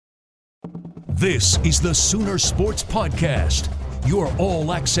This is the Sooner Sports Podcast, your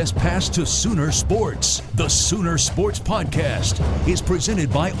all-access pass to Sooner Sports. The Sooner Sports Podcast is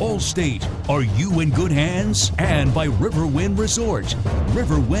presented by Allstate. Are you in good hands? And by Riverwind Resort.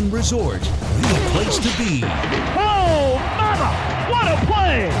 Riverwind Resort, the place to be. Oh, mama! What a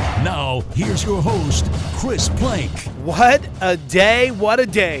play! Now, here's your host, Chris Plank. What a day, what a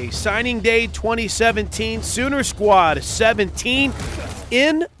day. Signing day 2017, Sooner Squad 17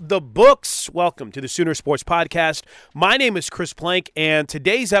 in the books. Welcome to the Sooner Sports Podcast. My name is Chris Plank, and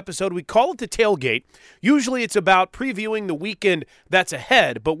today's episode, we call it the Tailgate. Usually it's about previewing the weekend that's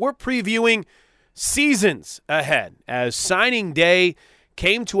ahead, but we're previewing seasons ahead as signing day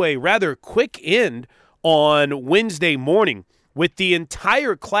came to a rather quick end on Wednesday morning with the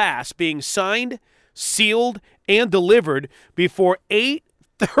entire class being signed, sealed, and delivered before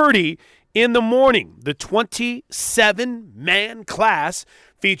 8:30 in the morning. The 27-man class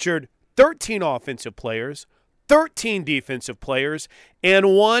featured 13 offensive players, 13 defensive players,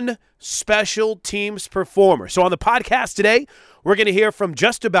 and one special teams performer. So on the podcast today, we're going to hear from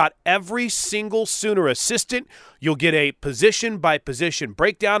just about every single Sooner assistant. You'll get a position-by-position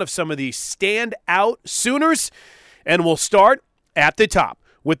breakdown of some of these standout Sooners, and we'll start at the top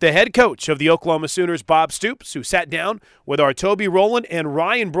with the head coach of the Oklahoma Sooners, Bob Stoops, who sat down with our Toby Rowland and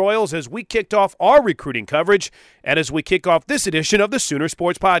Ryan Broyles as we kicked off our recruiting coverage and as we kick off this edition of the Sooner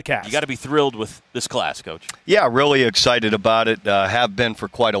Sports Podcast. You got to be thrilled with this class, Coach. Yeah, really excited about it. Have been for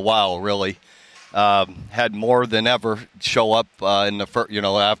quite a while, really. Had more than ever show up in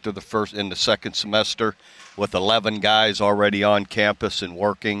the second semester with 11 guys already on campus and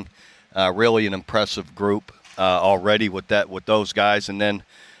working. Really an impressive group already with those guys, and then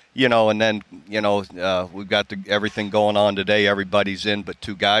we've got everything going on today. Everybody's in but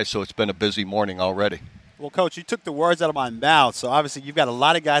two guys, so it's been a busy morning already. Well, Coach, you took the words out of my mouth. So obviously you've got a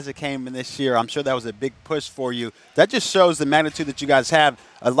lot of guys that came in this year. I'm sure that was a big push for you. That just shows the magnitude that you guys have.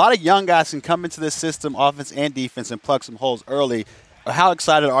 A lot of young guys can come into this system, offense and defense, and plug some holes early. How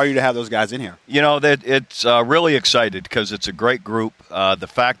excited are you to have those guys in here? You know, that it's really excited because it's a great group. The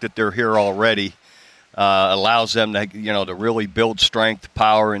fact that they're here already allows them to really build strength,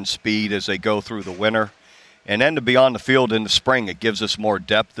 power, and speed as they go through the winter. And then to be on the field in the spring, it gives us more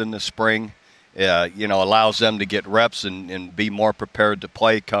depth in the spring. Allows them to get reps and be more prepared to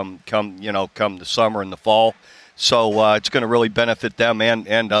play come the summer and the fall. So it's going to really benefit them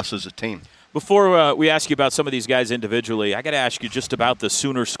and us as a team. Before we ask you about some of these guys individually, I got to ask you just about the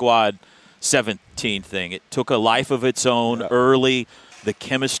Sooner Squad 17 thing. It took a life of its own early. The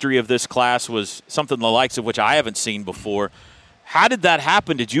chemistry of this class was something the likes of which I haven't seen before. How did that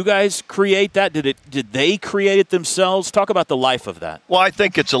happen? Did you guys create that? Did they create it themselves? Talk about the life of that. Well, I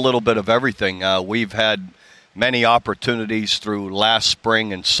think it's a little bit of everything. We've had many opportunities through last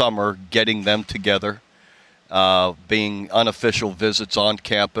spring and summer getting them together, being unofficial visits on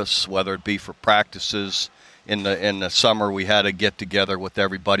campus, whether it be for practices. In the summer, we had a get-together with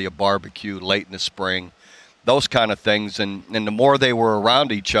everybody, a barbecue late in the spring, those kind of things. And the more they were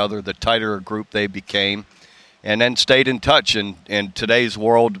around each other, the tighter a group they became. And then stayed in touch. And in today's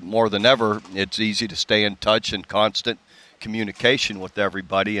world, more than ever, it's easy to stay in touch and constant communication with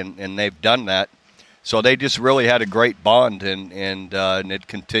everybody, and they've done that. So they just really had a great bond, and it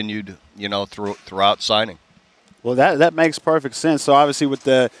continued, throughout signing. Well, that makes perfect sense. So obviously with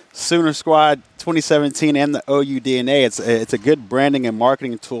the Sooner Squad 2017 and the OU DNA, it's a good branding and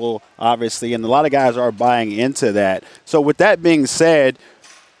marketing tool, obviously, and a lot of guys are buying into that. So with that being said,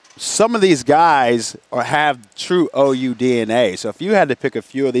 some of these guys have true OU DNA. So if you had to pick a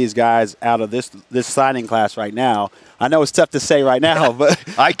few of these guys out of this signing class right now, I know it's tough to say right now, but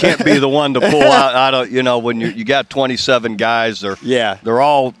I can't be the one to pull out of when you got 27 guys. They're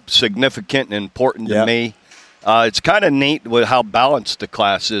all significant and important to me. It's kind of neat with how balanced the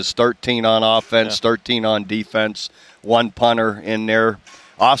class is. 13 on offense, 13 on defense, one punter in there.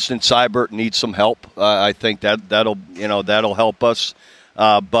 Austin Seibert needs some help. I think that'll help us.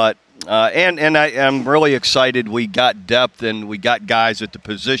 But I'm really excited. We got depth and we got guys at the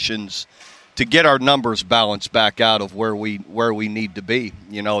positions to get our numbers balanced back out of where we need to be.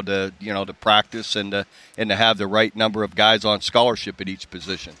 To practice and to have the right number of guys on scholarship at each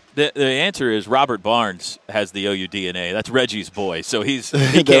position. The answer is Robert Barnes has the OU DNA. That's Reggie's boy, so he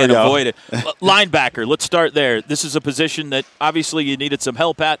can't avoid it. Linebacker, let's start there. This is a position that obviously you needed some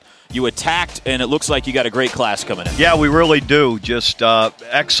help at. You attacked, and it looks like you got a great class coming in. Yeah, we really do. Just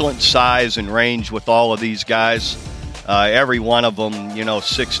excellent size and range with all of these guys. Every one of them,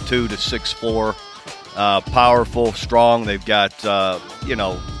 6'2" to 6'4", powerful, strong. They've got,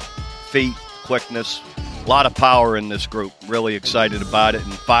 feet, quickness. A lot of power in this group. Really excited about it.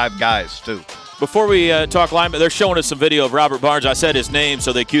 And 5 guys, too. Before we talk lineman, they're showing us some video of Robert Barnes. I said his name,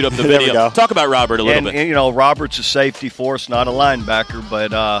 so they queued up the There video. we go. Talk about Robert a little bit. And, you know, Robert's a safety for us, not a linebacker,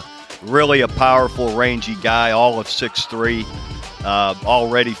 but really a powerful, rangy guy, all of 6'3",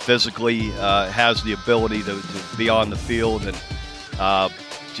 already physically has the ability to be on the field, and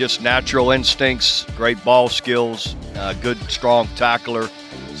just natural instincts, great ball skills, good, strong tackler.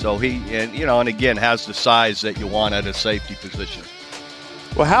 So and again, has the size that you want at a safety position.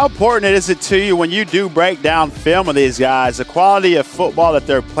 Well, how important is it to you when you do break down film of these guys, the quality of football that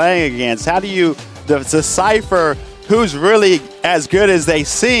they're playing against? How do you decipher who's really as good as they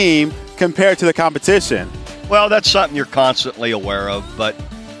seem compared to the competition? Well, that's something you're constantly aware of, but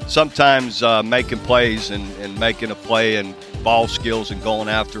sometimes making plays and making a play and ball skills and going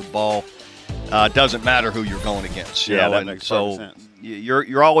after ball doesn't matter who you're going against. You know? That makes perfect sense.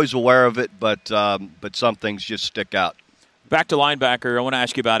 You're always aware of it, but some things just stick out. Back to linebacker, I want to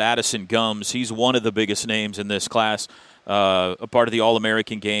ask you about Addison Gums. He's one of the biggest names in this class, a part of the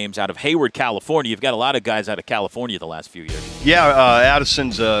All-American games out of Hayward, California. You've got a lot of guys out of California the last few years. Yeah,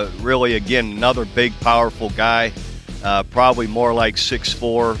 Addison's really, again, another big, powerful guy, probably more like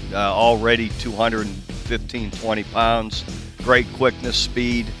 6'4", already 215, 20 pounds, great quickness,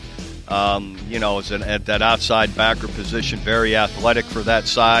 speed. Is at that outside backer position, very athletic for that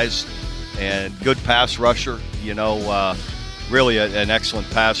size, and good pass rusher. Really an excellent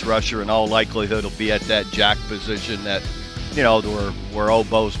pass rusher. In all likelihood, will be at that jack position that, where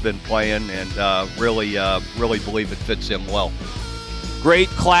Obo's been playing, and really believe it fits him well. Great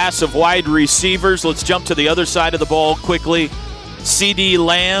class of wide receivers. Let's jump to the other side of the ball quickly. CeeDee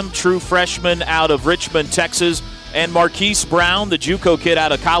Lamb, true freshman out of Richmond, Texas. And Marquise Brown, the JUCO kid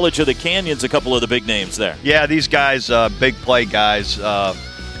out of College of the Canyons, a couple of the big names there. Yeah, these guys, big play guys, all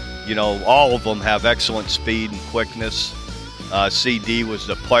of them have excellent speed and quickness. CD was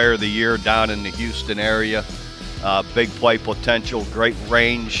the player of the year down in the Houston area. Big play potential, great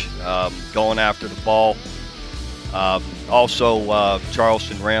range, going after the ball. Also,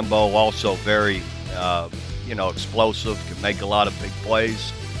 Charleston Rambo, also very, explosive, can make a lot of big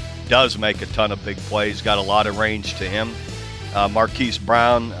plays. Does make a ton of big plays, got a lot of range to him. Marquise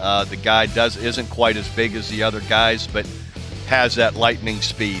Brown, the guy isn't quite as big as the other guys, but has that lightning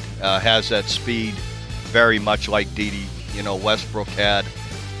speed, has that speed very much like Dede, Westbrook had,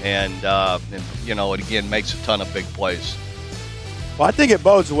 and it again makes a ton of big plays. Well, I think it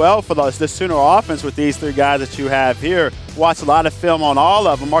bodes well for the Sooner offense with these three guys that you have here. Watched a lot of film on all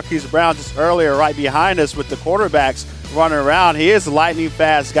of them. Marquise Brown just earlier right behind us with the quarterbacks running around. He is a lightning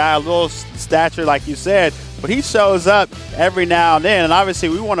fast guy, a little stature like you said, but he shows up every now and then. And obviously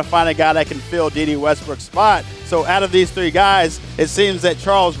we want to find a guy that can fill Dede Westbrook's spot. So out of these three guys, it seems that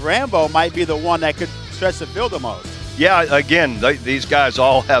Charles Rambo might be the one that could stretch the field the most. Yeah, again, these guys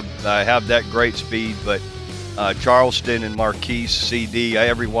all have that great speed, but Charleston and Marquise, CD,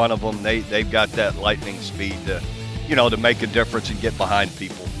 every one of them, they've got that lightning speed to make a difference and get behind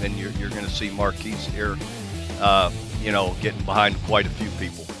people. And you're going to see Marquise here, getting behind quite a few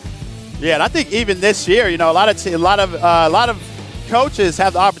people. Yeah, and I think even this year, a lot of coaches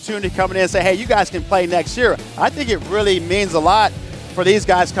have the opportunity to come in and say, hey, you guys can play next year. I think it really means a lot for these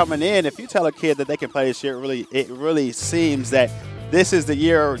guys coming in. If you tell a kid that they can play this year, it really seems that this is the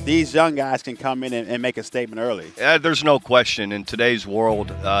year these young guys can come in and make a statement early. There's no question. In today's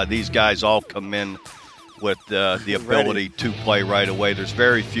world, these guys all come in with the ability to play right away. There's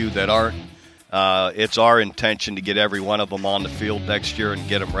very few that aren't. It's our intention to get every one of them on the field next year and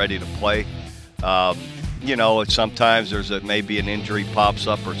get them ready to play. Sometimes maybe an injury pops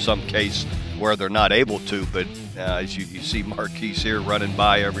up or some case where they're not able to, but as you see Marquise here running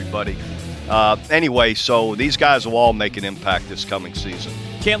by everybody. Anyway, so these guys will all make an impact this coming season.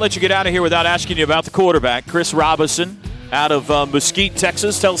 Can't let you get out of here without asking you about the quarterback, Chris Robinson, out of Mesquite,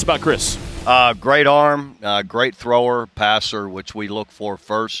 Texas. Tell us about Chris. Great arm, great thrower, passer, which we look for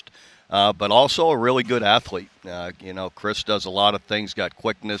first, but also a really good athlete. Chris does a lot of things, got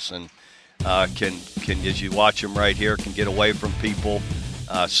quickness, and can as you watch him right here, can get away from people,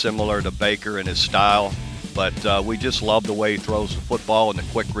 similar to Baker in his style. But we just love the way he throws the football and the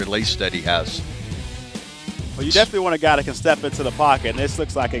quick release that he has. Well, you definitely want a guy that can step into the pocket, and this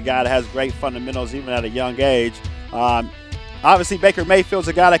looks like a guy that has great fundamentals even at a young age. Obviously, Baker Mayfield's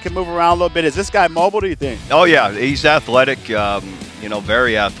a guy that can move around a little bit. Is this guy mobile, do you think? Oh, yeah. He's athletic,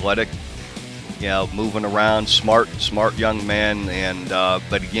 very athletic. Moving around, smart young man, and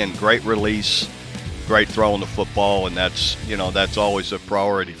but again, great release, great throwing the football, and that's always a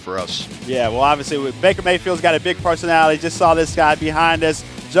priority for us. Yeah, well, obviously, Baker Mayfield's got a big personality. Just saw this guy behind us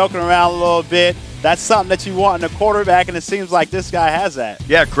joking around a little bit. that's something that you want in a quarterback, and it seems like this guy has that.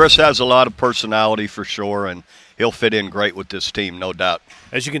 Yeah, Chris has a lot of personality for sure, and he'll fit in great with this team, no doubt.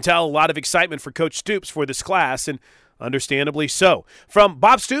 As you can tell, a lot of excitement for Coach Stoops for this class, and understandably so. From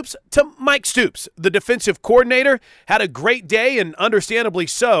Bob Stoops to Mike Stoops, the defensive coordinator, had a great day, and understandably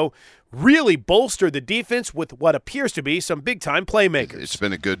so, really bolstered the defense with what appears to be some big-time playmakers. It's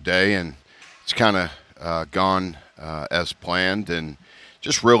been a good day, and it's kind of gone as planned, and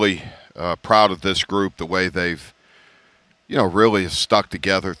just really proud of this group, the way they've, really stuck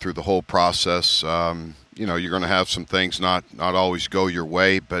together through the whole process. You're going to have some things not always go your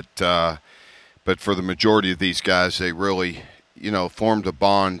way, but for the majority of these guys, they really, formed a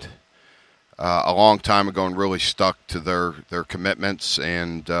bond a long time ago and really stuck to their commitments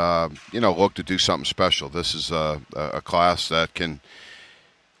and, look to do something special. This is a class that can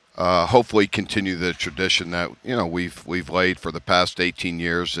hopefully continue the tradition that, we've laid for the past 18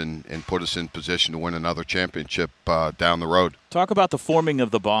 years and put us in position to win another championship down the road. Talk about the forming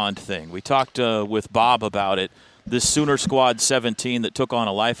of the bond thing. We talked with Bob about it. This Sooner Squad 17 that took on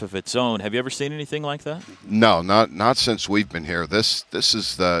a life of its own. Have you ever seen anything like that? No, not since we've been here. This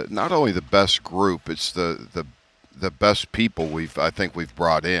is not only the best group, it's the best people I think we've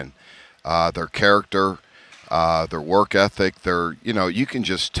brought in. Their character, their work ethic, you can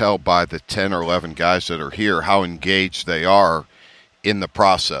just tell by the 10 or 11 guys that are here how engaged they are in the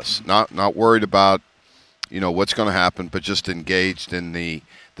process. Not worried about what's going to happen, but just engaged in the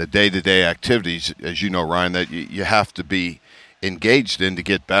day-to-day activities, as you know, Ryan, that you have to be engaged in to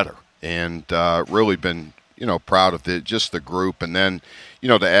get better. And really been, proud of just the group. And then,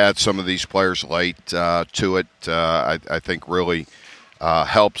 to add some of these players late to it, I think really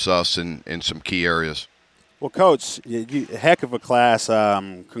helps us in some key areas. Well, Coach, heck of a class.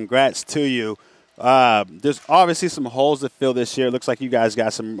 Congrats to you. There's obviously some holes to fill this year. It looks like you guys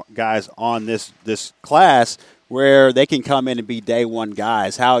got some guys on this class where they can come in and be day one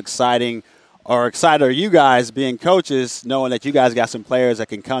guys. How excited are you guys being coaches, knowing that you guys got some players that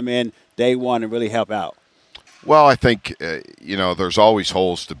can come in day one and really help out? Well, I think, there's always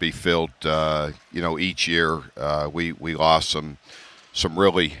holes to be filled, each year. We lost some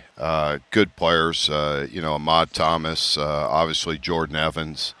really good players, Ahmad Thomas, obviously Jordan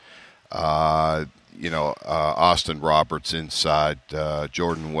Evans, Austin Roberts inside,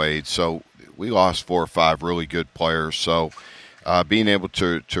 Jordan Wade. So we lost 4 or 5 really good players. So being able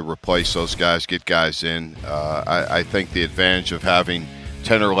to replace those guys, get guys in, I think the advantage of having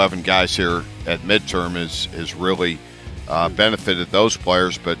 10 or 11 guys here at midterm is really benefited those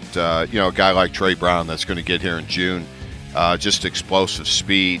players. But, a guy like Trey Brown that's going to get here in June, just explosive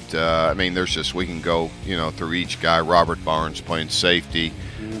speed. We can go, through each guy. Robert Barnes playing safety,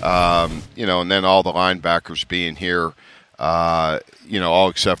 and then all the linebackers being here, all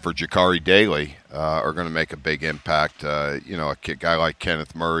except for Jakari Daly are going to make a big impact. A guy like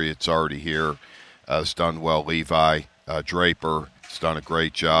Kenneth Murray, it's already here, has done well. Levi Draper has done a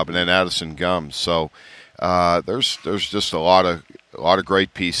great job, and then Addison Gums. So there's just a lot of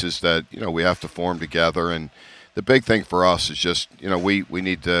great pieces that we have to form together. And the big thing for us is just we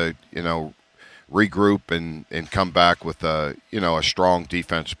need to regroup and come back with a strong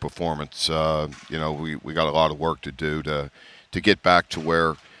defensive performance. We got a lot of work to do to get back to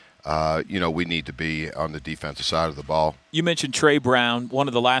where we need to be on the defensive side of the ball. You mentioned Trey Brown, one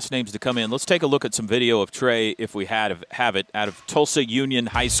of the last names to come in. Let's take a look at some video of Trey, if we have it, out of Tulsa Union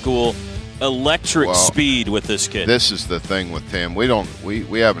High School. Electric speed with this kid. This is the thing with him.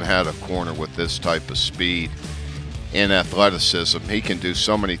 We haven't had a corner with this type of speed and athleticism. He can do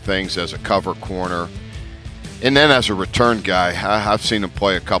so many things as a cover corner. And then as a return guy, I've seen him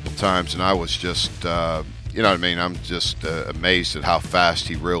play a couple times, and I was just, I'm just amazed at how fast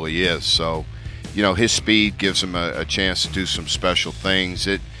he really is. So, his speed gives him a chance to do some special things.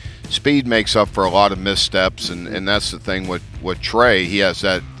 Speed makes up for a lot of missteps, and that's the thing with Trey. He has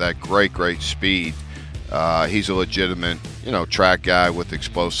that great speed. He's a legitimate, track guy with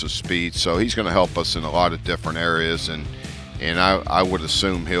explosive speed, so he's going to help us in a lot of different areas, and I would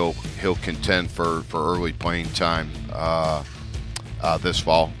assume he'll contend for early playing time this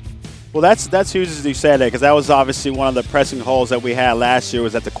fall. Well, that's huge as you said that, because that was obviously one of the pressing holes that we had last year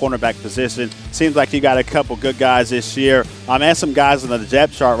was at the cornerback position. Seems like you got a couple good guys this year. And some guys on the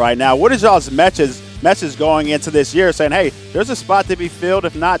depth chart right now. What is y'all's message going into this year saying, hey, there's a spot to be filled,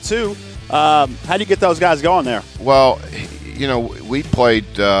 if not two? How do you get those guys going there? Well, we played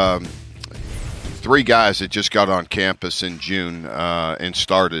 3 guys that just got on campus in June and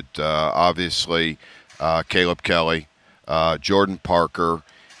started. Obviously, Caleb Kelly, Jordan Parker,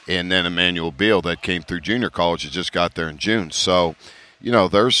 and then Emmanuel Beal that came through junior college and just got there in June. So,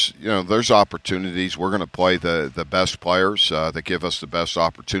 there's opportunities. We're going to play the best players that give us the best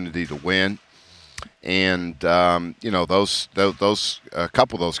opportunity to win. And those a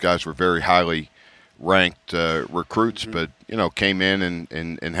couple of those guys were very highly ranked recruits, but came in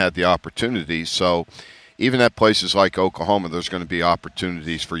and had the opportunities. So even at places like Oklahoma, there's going to be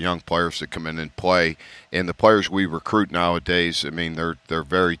opportunities for young players to come in and play. And the players we recruit nowadays, I mean, they're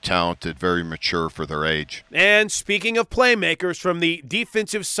very talented, very mature for their age. And speaking of playmakers, from the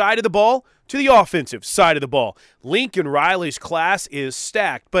defensive side of the ball to the offensive side of the ball, Lincoln Riley's class is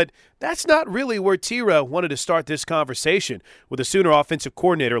stacked. But that's not really where Tira wanted to start this conversation with the Sooner offensive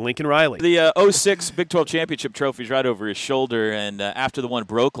coordinator, Lincoln Riley. The 06 Big 12 championship trophy's right over his shoulder, and after the one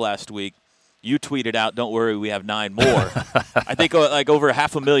broke last week, you tweeted out, "Don't worry, we have 9 more." I think like over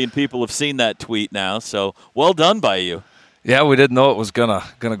 500,000 people have seen that tweet now. So well done by you. Yeah, we didn't know it was gonna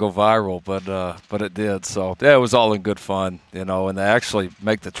go viral, but it did. So yeah, it was all in good fun, and they actually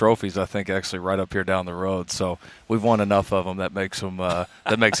make the trophies. I think actually right up here down the road. So we've won enough of them that makes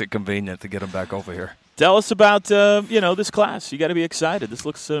it convenient to get them back over here. Tell us about this class. You got to be excited. This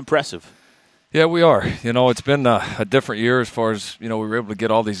looks impressive. Yeah, we are. It's been a different year as far as, we were able to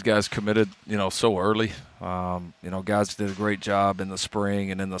get all these guys committed, so early. Guys did a great job in the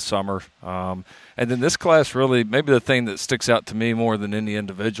spring and in the summer. And then this class really, maybe the thing that sticks out to me more than any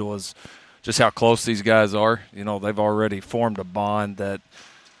individual is just how close these guys are. They've already formed a bond that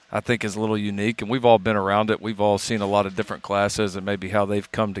I think is a little unique, and we've all been around it. We've all seen a lot of different classes and maybe how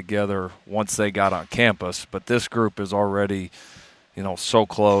they've come together once they got on campus. But this group is already – so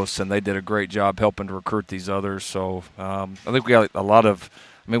close, and they did a great job helping to recruit these others. So I think we got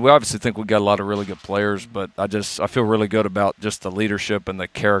we obviously think we got a lot of really good players, but I feel really good about just the leadership and the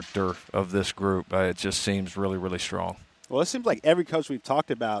character of this group. It just seems really, really strong. Well, it seems like every coach we've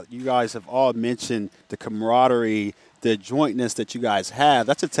talked about, you guys have all mentioned the camaraderie, the jointness that you guys have.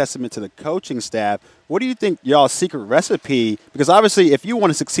 That's a testament to the coaching staff. What do you think y'all's secret recipe? Because obviously, if you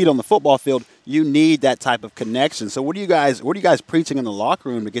want to succeed on the football field, you need that type of connection. So what are you guys preaching in the locker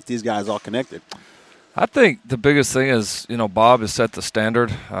room to get these guys all connected? I think the biggest thing is, Bob has set the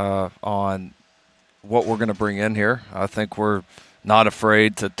standard on what we're going to bring in here. I think we're not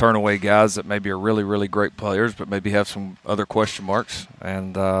afraid to turn away guys that maybe are really, really great players, but maybe have some other question marks.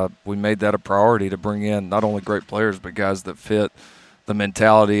 And we made that a priority to bring in not only great players, but guys that fit the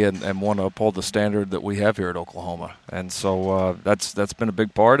mentality and want to uphold the standard that we have here at Oklahoma. And so that's been a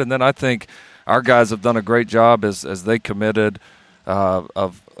big part. And then I think our guys have done a great job as they committed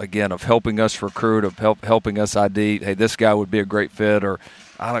of helping us recruit, of helping us ID, hey, this guy would be a great fit, or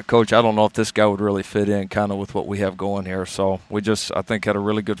Coach, I don't know if this guy would really fit in kind of with what we have going here. So we I think, had a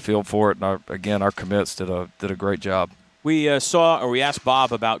really good feel for it. And our commits did a great job. We asked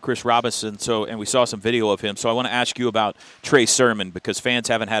Bob about Chris Robinson, and we saw some video of him. So I want to ask you about Trey Sermon, because fans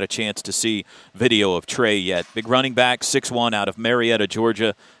haven't had a chance to see video of Trey yet. Big running back, 6'1", out of Marietta,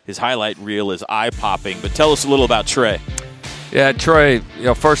 Georgia. His highlight reel is eye-popping. But tell us a little about Trey. Yeah, Trey,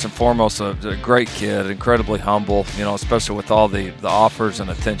 first and foremost, a great kid, incredibly humble, especially with all the offers and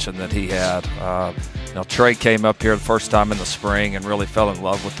attention that he had. Trey came up here the first time in the spring and really fell in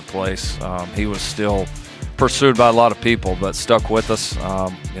love with the place. He was still pursued by a lot of people, but stuck with us,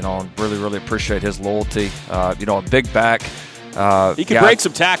 and really, really appreciate his loyalty. A big back. He can break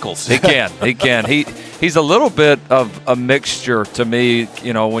some tackles. He can. He's a little bit of a mixture to me,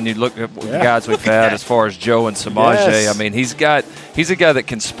 when you look at the guys we've had as far as Joe and Samaje. Yes. I mean, he's a guy that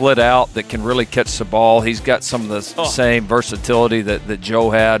can split out, that can really catch the ball. He's got some of the same versatility that Joe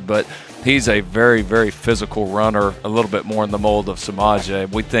had, but he's a very, very physical runner, a little bit more in the mold of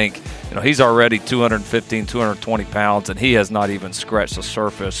Samaje. We think, he's already 215, 220 pounds, and he has not even scratched the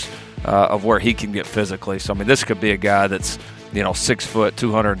surface of where he can get physically. So, this could be a guy that's 6 foot,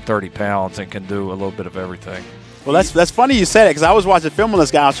 230 pounds, and can do a little bit of everything. Well, that's funny you said it, because I was watching film on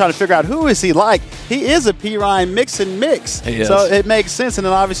this guy. I was trying to figure out who is he like. He is a P. Ryan mix. So it makes sense. And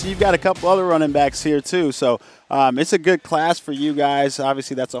then obviously you've got a couple other running backs here too. So it's a good class for you guys.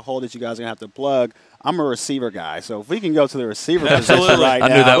 Obviously that's a hole that you guys are going to have to plug. I'm a receiver guy, so if we can go to the receiver position right now. I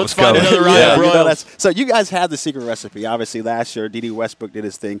knew that was coming. So you guys have the secret recipe. Obviously, last year, D.D. Westbrook did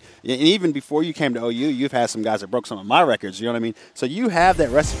his thing. And even before you came to OU, you've had some guys that broke some of my records, you know what I mean? So you have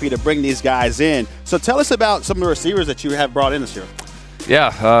that recipe to bring these guys in. So tell us about some of the receivers that you have brought in this year.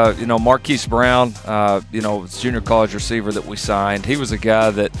 Yeah, Marquise Brown, junior college receiver that we signed. He was a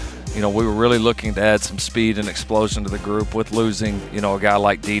guy that, we were really looking to add some speed and explosion to the group with losing, a guy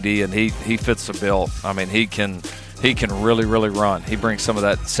like D.D., and he fits the bill. He can really, really run. He brings some of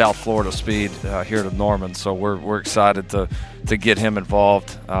that South Florida speed here to Norman, so we're excited to get him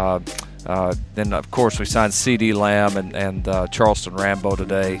involved. Then, of course, we signed C.D. Lamb and Charleston Rambo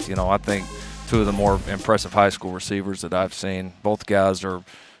today. I think two of the more impressive high school receivers that I've seen. Both guys are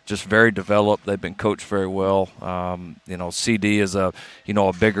just very developed. They've been coached very well. CD is a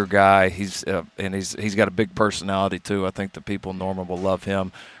bigger guy. He's got a big personality too. I think the people in Norman will love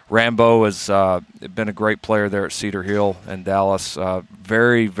him. Rambo has been a great player there at Cedar Hill and Dallas.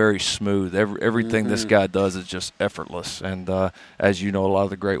 Very, very smooth. Everything this guy does is just effortless. And as you know, a lot of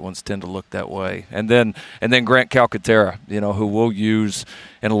the great ones tend to look that way. And then Grant Calcaterra, who we'll use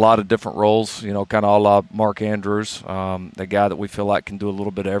in a lot of different roles. Kind of a la Mark Andrews, the guy that we feel like can do a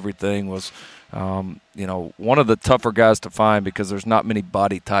little bit of everything. Was one of the tougher guys to find because there's not many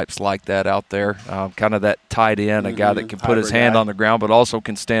body types like that out there. Kind of that tight end, a guy that can put his hand on the ground but also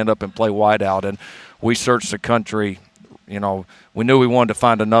can stand up and play wide out. And we searched the country. We knew we wanted to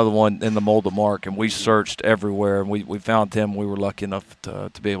find another one in the mold of Mark, and we searched everywhere, and we found him. We were lucky enough to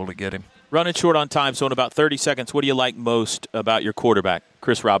be able to get him. Running short on time, so in about 30 seconds, what do you like most about your quarterback,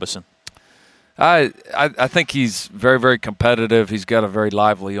 Chris Robinson? I think he's very, very competitive. He's got a very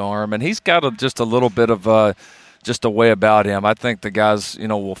lively arm, and he's got just a little bit of just a way about him. I think the guys,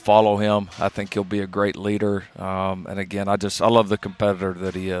 will follow him. I think he'll be a great leader. And again, I love the competitor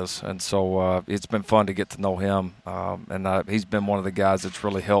that he is, and so it's been fun to get to know him. And he's been one of the guys that's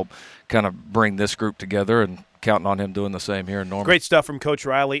really helped kind of bring this group together, and counting on him doing the same here in Norman. Great stuff from Coach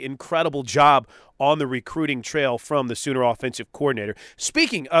Riley. Incredible job on the recruiting trail from the Sooner offensive coordinator.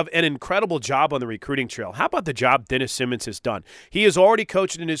 Speaking of an incredible job on the recruiting trail, how about the job Dennis Simmons has done? He has already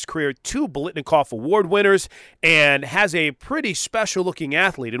coached in his career 2 Biletnikoff Award winners and has a pretty special-looking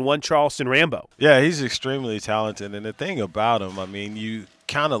athlete in one Charleston Rambo. Yeah, he's extremely talented. And the thing about him, you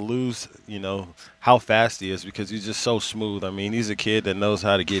kind of lose, how fast he is because he's just so smooth. He's a kid that knows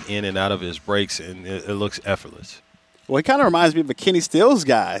how to get in and out of his breaks, and it looks effortless. Well, he kind of reminds me of a Kenny Stills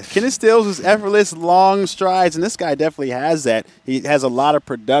guy. Kenny Stills is effortless, long strides, and this guy definitely has that. He has a lot of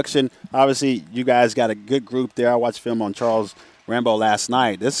production. Obviously, you guys got a good group there. I watched film on Charles Rambo last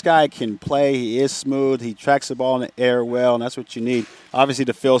night. This guy can play. He is smooth. He tracks the ball in the air well, and that's what you need, obviously,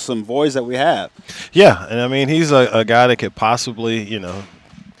 to fill some voids that we have. Yeah, and he's a guy that could possibly,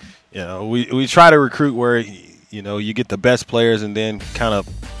 we try to recruit where, you get the best players and then kind of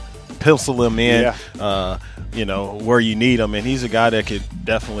pencil them in, where you need them. And he's a guy that could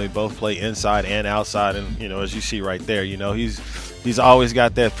definitely both play inside and outside. And, as you see right there, he's always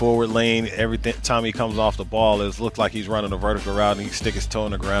got that forward lane. Every time he comes off the ball, it looks like he's running a vertical route, and he can stick his toe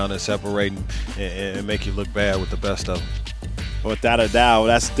in the ground and separate and make you look bad with the best of them. Without a doubt.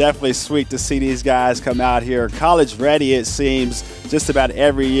 That's definitely sweet to see these guys come out here. College ready, it seems, just about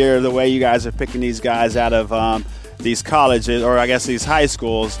every year, the way you guys are picking these guys out of these colleges, or I guess these high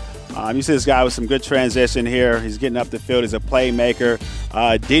schools. You see this guy with some good transition here. He's getting up the field. He's a playmaker.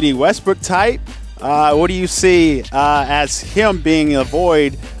 Dede Westbrook type. What do you see as him being a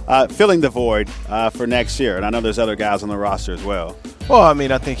void, filling the void for next year? And I know there's other guys on the roster as well. Well,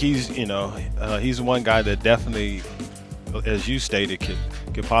 I think he's, he's one guy that definitely, as you stated,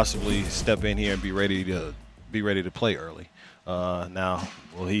 could possibly step in here and be ready to play early. Now,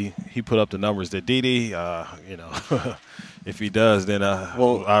 will he put up the numbers that Dede? If he does, then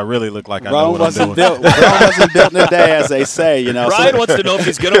I really look like I know what I'm doing. Rome wasn't built in a day, as they say. Ryan wants to know if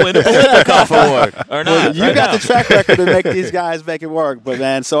he's going to win the Biletnikoff Award or not. Well, you got the track record to make these guys make it work. But,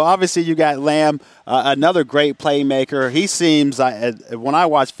 man, so obviously you got Lamb, another great playmaker. He seems, when I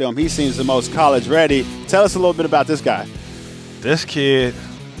watch film, he seems the most college ready. Tell us a little bit about this guy. This kid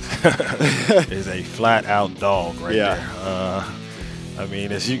is a flat-out dog there.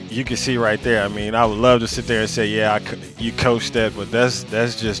 As you can see right there, I would love to sit there and say, you coached that, but that's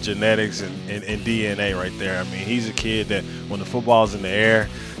just genetics and DNA right there. He's a kid that when the football's in the air,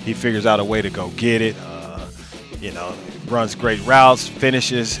 he figures out a way to go get it. Runs great routes,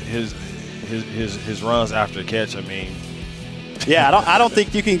 finishes his runs after the catch. I don't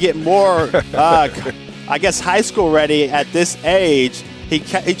think you can get more, high school ready at this age. He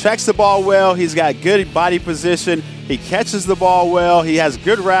tracks the ball well. He's got good body position. He catches the ball well. He has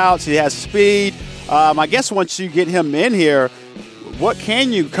good routes. He has speed. I guess once you get him in here, what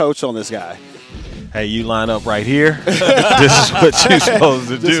can you coach on this guy? Hey, you line up right here. This is what you're supposed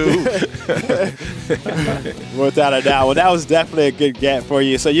to do. Without a doubt. Well, that was definitely a good get for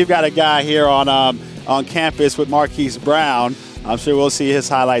you. So you've got a guy here on campus with Marquise Brown. I'm sure we'll see his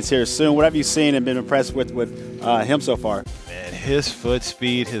highlights here soon. What have you seen and been impressed with him so far? Man, his foot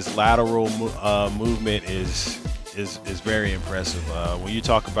speed, his lateral movement is very impressive. When you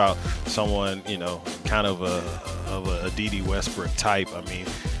talk about someone, kind of a Dede Westbrook type,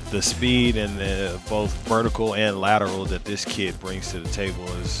 the speed and both vertical and lateral that this kid brings to the table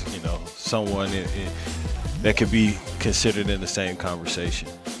is, someone that could be considered in the same conversation.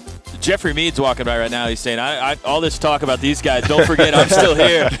 Jeffrey Mead's walking by right now. He's saying, I all this talk about these guys, don't forget I'm still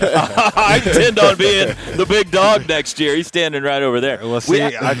here. I intend on being the big dog next year. He's standing right over there. Well, see,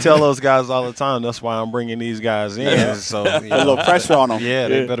 I tell those guys all the time, that's why I'm bringing these guys in. So, a little pressure on them. Yeah,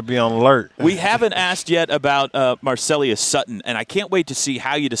 they better be on alert. We haven't asked yet about Marcelius Sutton, and I can't wait to see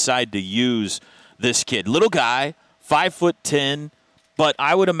how you decide to use this kid. Little guy, 5'10", but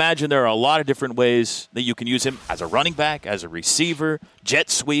I would imagine there are a lot of different ways that you can use him as a running back, as a receiver, jet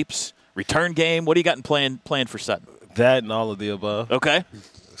sweeps, return game. What do you got in plan for Sutton? That and all of the above. Okay.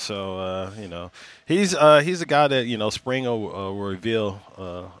 So, he's a guy that, spring will reveal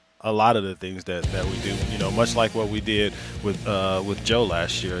a lot of the things that we do, much like what we did with Joe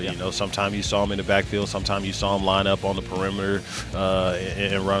last year. Yeah. Sometimes you saw him in the backfield, sometimes you saw him line up on the perimeter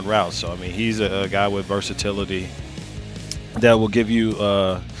and run routes. So, he's a guy with versatility that will give you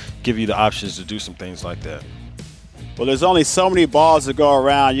the options to do some things like that. Well, there's only so many balls to go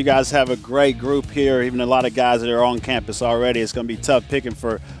around. You guys have a great group here, even a lot of guys that are on campus already. It's going to be tough picking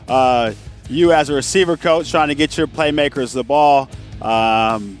for you as a receiver coach, trying to get your playmakers the ball.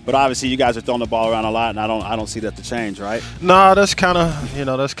 But obviously, you guys are throwing the ball around a lot, and I don't see that to change, right? No, that's kind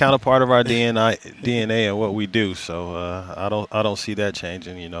of part of our DNA and what we do. So I don't see that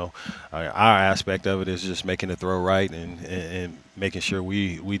changing. Our aspect of it is just making the throw right and making sure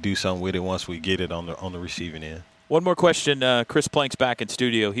we do something with it once we get it on the receiving end. One more question. Chris Plank's back in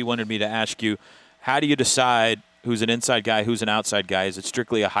studio. He wanted me to ask you, how do you decide who's an inside guy, who's an outside guy? Is it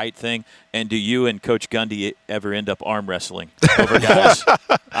strictly a height thing? And do you and Coach Gundy ever end up arm wrestling over guys?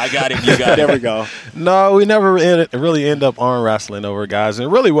 I got him, you got him. There we go. No, we never really end up arm wrestling over guys. And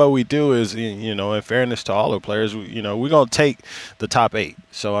really what we do is, in fairness to all the players, we're going to take the top 8.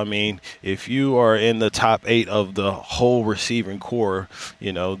 So, if you are in the top 8 of the whole receiving core,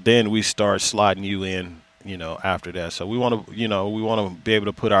 then we start sliding you in, after that. So we want to be able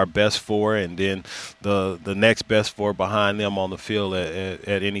to put our best 4 and then the next best 4 behind them on the field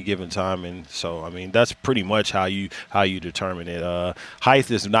at any given time. And so, that's pretty much how you determine it.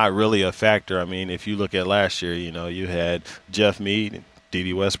 Height is not really a factor. If you look at last year, you had Jeff Mead and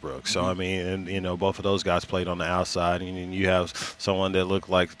D.D. Westbrook. So, both of those guys played on the outside. And you have someone that looked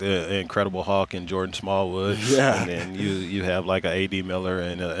like the Incredible Hulk and Jordan Smallwood. Yeah. And then you have like a A.D. Miller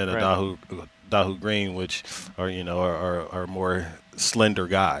and a Dahu Green, which are more slender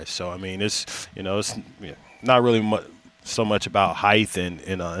guys. So it's not really so much about height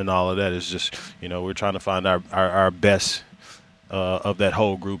and all of that. It's just we're trying to find our best of that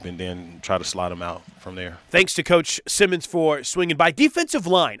whole group and then try to slide them out from there. Thanks to Coach Simmons for swinging by. Defensive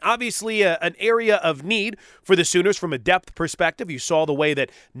line, obviously an area of need for the Sooners from a depth perspective. You saw the way that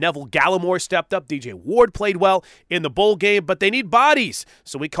Neville Gallimore stepped up. DJ Ward played well in the bowl game, but they need bodies.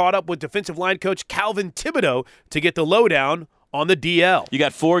 So we caught up with defensive line coach Calvin Thibodeau to get the lowdown on the DL. You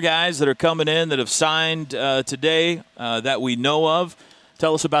got 4 guys that are coming in that have signed today that we know of.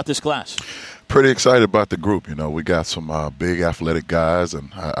 Tell us about this class. Pretty excited about the group. We got some big athletic guys,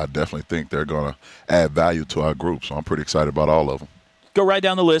 and I definitely think they're going to add value to our group. So I'm pretty excited about all of them. Go right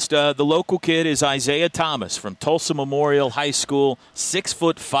down the list. The local kid is Isaiah Thomas from Tulsa Memorial High School,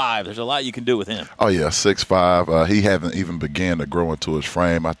 6'5". There's a lot you can do with him. Oh, yeah, 6'5". He hasn't even began to grow into his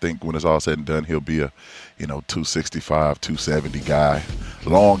frame. I think when it's all said and done, he'll be a 265, 270 guy.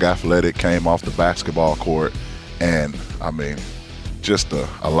 Long, athletic, came off the basketball court, and, just a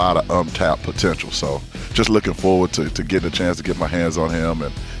lot of untapped potential. So just looking forward to getting a chance to get my hands on him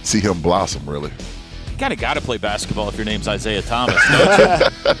and see him blossom, really. You kind of got to play basketball if your name's Isaiah Thomas, don't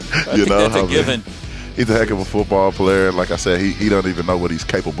you? That's a given. He's a heck of a football player. Like I said, he doesn't even know what he's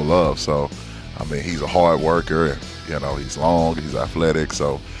capable of. So, he's a hard worker. He's long, he's athletic.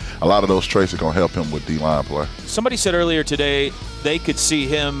 So a lot of those traits are going to help him with D-line play. Somebody said earlier today they could see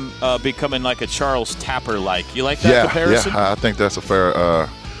him becoming like a Charles Tapper-like. You like that comparison? Yeah, I think that's a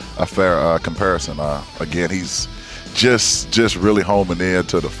fair comparison. Again, he's just really homing in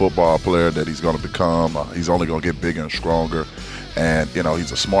to the football player that he's going to become. He's only going to get bigger and stronger. And,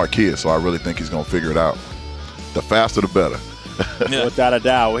 he's a smart kid, so I really think he's going to figure it out. The faster, the better. Yeah. Without a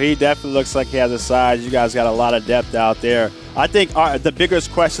doubt. Well, he definitely looks like he has a size. You guys got a lot of depth out there. I think the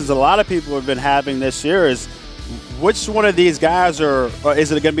biggest questions a lot of people have been having this year is which one of these guys or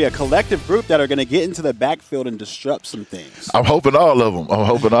is it going to be a collective group that are going to get into the backfield and disrupt some things? I'm hoping all of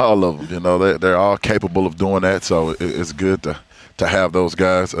them. They're all capable of doing that, so it's good to have those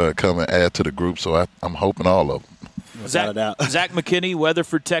guys come and add to the group. So I'm hoping all of them. Zach McKinney,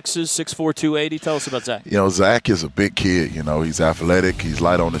 Weatherford, Texas, 6'4", 280. Tell us about Zach. Zach is a big kid. He's athletic. He's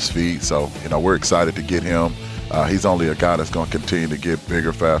light on his feet. So, we're excited to get him. He's only a guy that's going to continue to get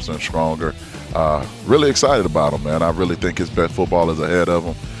bigger, faster, and stronger. Really excited about him, man. I really think his best football is ahead of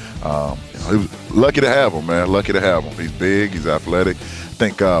him. Lucky to have him, man. Lucky to have him. He's big. He's athletic. I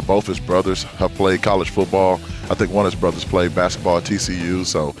think both his brothers have played college football. I think one of his brothers played basketball at TCU,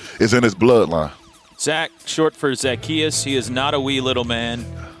 so it's in his bloodline. Zach, short for Zacchaeus. He is not a wee little man.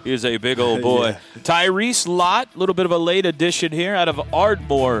 He is a big old boy. Yeah. Tyrese Lott, a little bit of a late addition here out of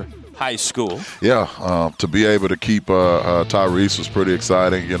Ardmore High School. Yeah, to be able to keep Tyrese was pretty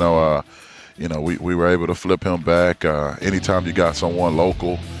exciting. We were able to flip him back. Anytime you got someone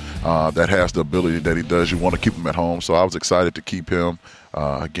local that has the ability that he does, you want to keep him at home. So I was excited to keep him.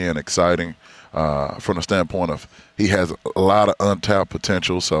 Again, exciting from the standpoint of he has a lot of untapped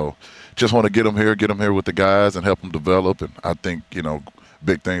potential. So just want to get him here with the guys and help him develop. And I think,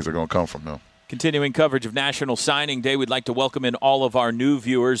 big things are going to come from him. Continuing coverage of National Signing Day, we'd like to welcome in all of our new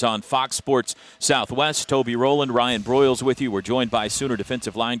viewers on Fox Sports Southwest. Toby Rowland, Ryan Broyles with you. We're joined by Sooner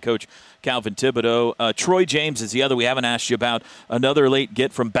defensive line coach Calvin Thibodeau. Troy James is the other we haven't asked you about. Another late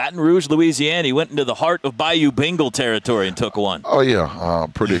get from Baton Rouge, Louisiana. He went into the heart of Bayou Bengal territory and took one. Oh, yeah.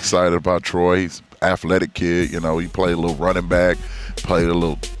 Pretty excited about Troy. He's an athletic kid. He played a little running back, played a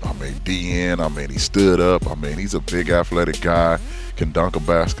little, DN. He stood up. He's a big athletic guy, can dunk a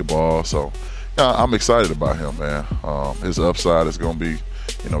basketball. So, I'm excited about him, man. His upside is going to be,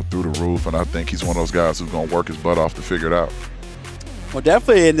 through the roof, and I think he's one of those guys who's going to work his butt off to figure it out. Well,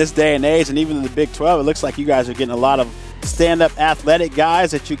 definitely in this day and age, and even in the Big 12, it looks like you guys are getting a lot of stand-up athletic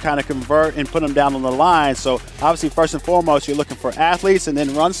guys that you kind of convert and put them down on the line. So, obviously, first and foremost, you're looking for athletes and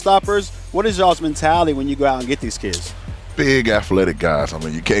then run stoppers. What is y'all's mentality when you go out and get these kids? Big athletic guys.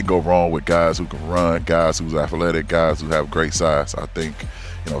 You can't go wrong with guys who can run, guys who's athletic, guys who have great size. I think,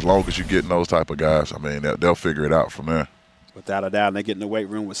 as long as you're getting those type of guys, they'll figure it out from there. Without a doubt, and they get in the weight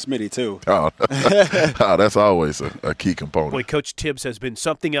room with Smitty, too. That's always a key component. Boy, Coach Tibbs has been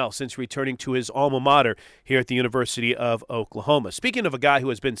something else since returning to his alma mater here at the University of Oklahoma. Speaking of a guy who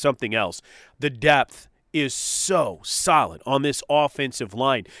has been something else, the depth is so solid on this offensive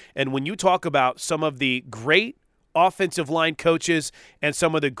line. And when you talk about some of the great offensive line coaches and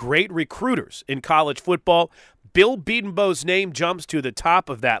some of the great recruiters in college football, Bill Bedenbaugh's name jumps to the top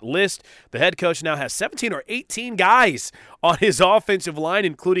of that list. The head coach now has 17 or 18 guys on his offensive line,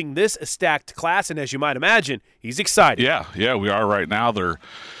 including this stacked class. And as you might imagine, he's excited. Yeah, we are right now. They're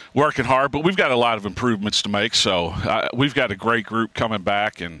working hard, but we've got a lot of improvements to make. So we've got a great group coming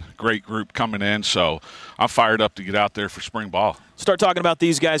back and great group coming in. So I'm fired up to get out there for spring ball. Start talking about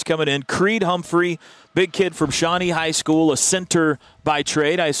these guys coming in. Creed Humphrey, big kid from Shawnee High School, a center by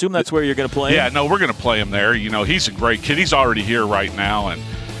trade. I assume that's where you're going to play him? Yeah, no, we're going to play him there. He's a great kid. He's already here right now, and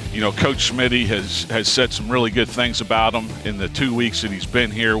Coach Smitty has said some really good things about him in the 2 weeks that he's been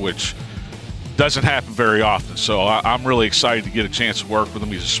here, which doesn't happen very often. So I'm really excited to get a chance to work with him.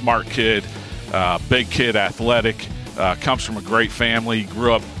 He's a smart kid, big kid, athletic, comes from a great family. He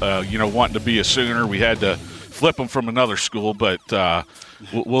grew up, wanting to be a Sooner. We had to flip him from another school, but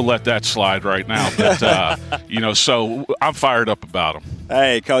we'll let that slide right now. But, so I'm fired up about him.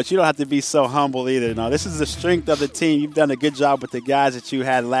 Hey, Coach, you don't have to be so humble either. No, this is the strength of the team. You've done a good job with the guys that you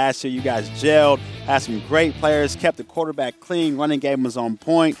had last year. You guys gelled, had some great players, kept the quarterback clean, running game was on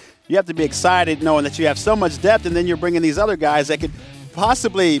point. You have to be excited knowing that you have so much depth, and then you're bringing these other guys that could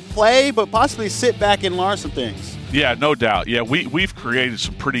possibly play but possibly sit back and learn some things. Yeah, no doubt. Yeah, we've created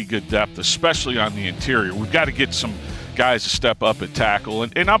some pretty good depth, especially on the interior. We've got to get some guys to step up at tackle,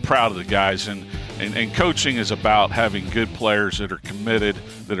 and I'm proud of the guys. And coaching is about having good players that are committed,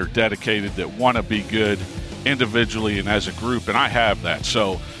 that are dedicated, that want to be good individually and as a group, and I have that.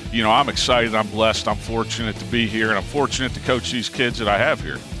 So, I'm excited, I'm blessed, I'm fortunate to be here, and I'm fortunate to coach these kids that I have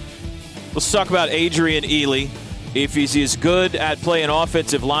here. Let's talk about Adrian Ealy. If he's as good at playing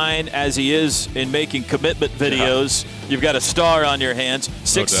offensive line as he is in making commitment videos, you've got a star on your hands.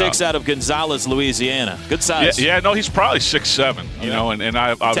 6'6" out of Gonzales, Louisiana. Good size. Yeah, no, he's probably 6'7", and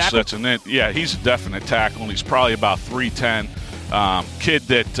I obviously tackle? He's a definite tackle, and he's probably about 310. Kid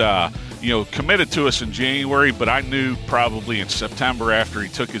that, committed to us in January, but I knew probably in September after he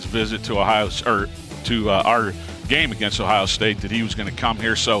took his visit to our game against Ohio State that he was going to come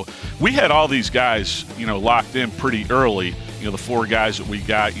here. So we had all these guys, locked in pretty early, the 4 guys that we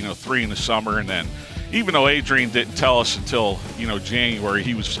got, 3 in the summer and then, even though Adrian didn't tell us until, January,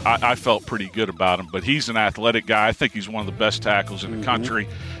 I felt pretty good about him. But he's an athletic guy. I think he's one of the best tackles in the country.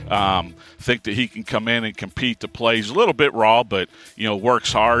 Think that he can come in and compete to play. He's a little bit raw, but,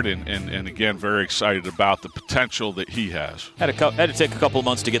 works hard and again, very excited about the potential that he has. Had to take a couple of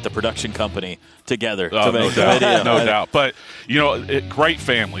months to get the production company together no to make the doubt, video. No doubt. But, great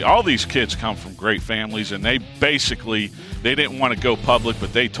family. All these kids come from great families, and they didn't want to go public,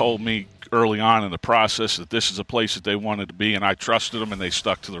 but they told me early on in the process that this is a place that they wanted to be, and I trusted them, and they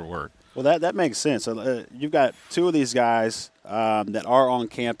stuck to their word. Well, that makes sense. So, you've got two of these guys that are on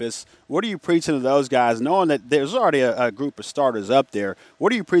campus. What are you preaching to those guys, knowing that there's already a group of starters up there?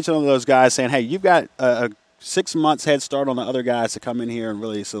 What are you preaching to those guys, saying, hey, you've got a 6 months head start on the other guys to come in here and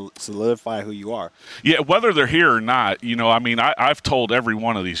really solidify who you are? Yeah, whether they're here or not, I've told every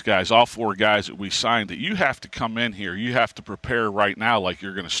one of these guys, all 4 guys that we signed, that you have to come in here. You have to prepare right now like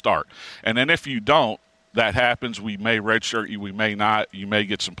you're going to start. And then if you don't, that happens. We may redshirt you, we may not. You may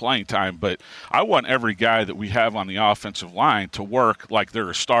get some playing time. But I want every guy that we have on the offensive line to work like they're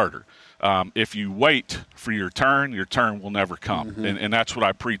a starter. If you wait for your turn will never come. And that's what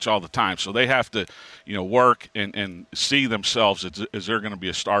I preach all the time. So they have to, work and see themselves as they're going to be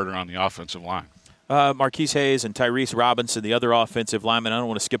a starter on the offensive line. Marquise Hayes and Tyrese Robinson, the other offensive linemen, I don't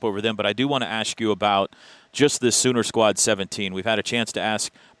want to skip over them, but I do want to ask you about just this Sooner Squad 17. We've had a chance to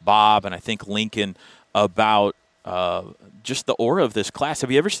ask Bob and I think Lincoln about just the aura of this class.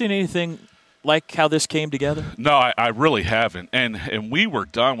 Have you ever seen anything like how this came together? No, I really haven't. And we were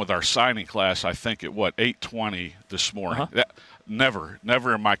done with our signing class, I think, at 8:20 this morning. Never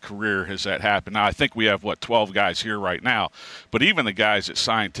in my career has that happened. Now, I think we have, 12 guys here right now. But even the guys that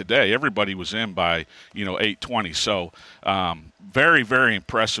signed today, everybody was in by, 8:20. So very, very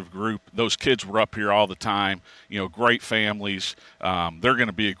impressive group. Those kids were up here all the time, great families. They're going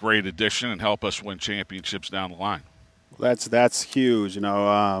to be a great addition and help us win championships down the line. That's huge.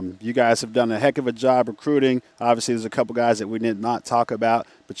 You guys have done a heck of a job recruiting. Obviously, there's a couple guys that we did not talk about,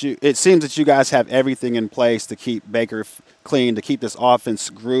 but it seems that you guys have everything in place to keep Baker clean, to keep this offense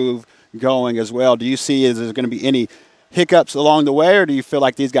groove going as well. Do you see is there going to be any hiccups along the way, or do you feel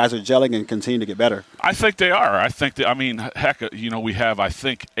like these guys are gelling and continue to get better? I think they are. I think that, we have, I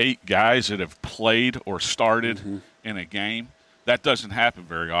think, 8 guys that have played or started in a game. That doesn't happen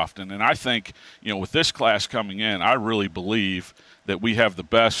very often. And I think, with this class coming in, I really believe that we have the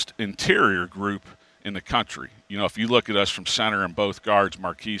best interior group in the country. If you look at us from center and both guards,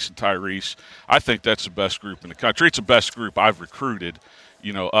 Marquise and Tyrese, I think that's the best group in the country. It's the best group I've recruited,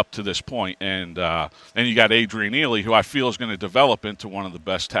 up to this point. And you got Adrian Ealy, who I feel is going to develop into one of the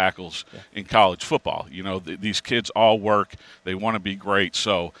best tackles in college football. These kids all work. They want to be great.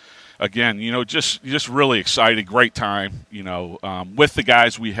 So, again, just really excited, great time, with the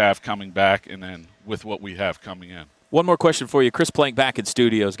guys we have coming back and then with what we have coming in. One more question for you. Chris Plank back in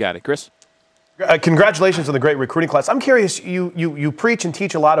studio's got it. Chris? Congratulations on the great recruiting class. I'm curious, you preach and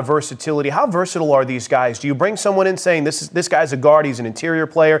teach a lot of versatility. How versatile are these guys? Do you bring someone in saying this guy's a guard, he's an interior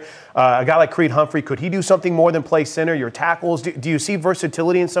player? A guy like Creed Humphrey, could he do something more than play center? Your tackles, do you see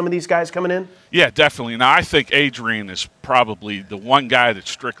versatility in some of these guys coming in? Yeah, definitely. Now, I think Adrian is probably the one guy that's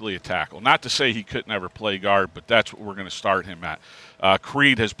strictly a tackle. Not to say he couldn't ever play guard, but that's what we're going to start him at.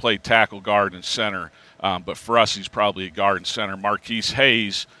 Creed has played tackle, guard, and center, but for us, he's probably a guard and center. Marquise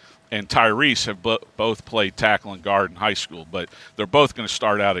Hayes and Tyrese have both played tackle and guard in high school, but they're both going to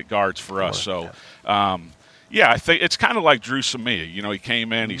start out at guards for us. So, I think it's kind of like Drew Samia. He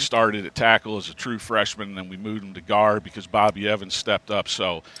came in, he started at tackle as a true freshman, and then we moved him to guard because Bobby Evans stepped up.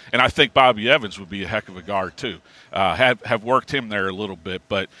 So, and I think Bobby Evans would be a heck of a guard too. Have worked him there a little bit,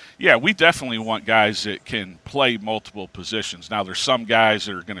 but yeah, we definitely want guys that can play multiple positions. Now, there's some guys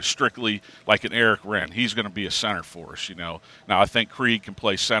that are going to strictly, like an Eric Wren, he's going to be a center for us. Now I think Creed can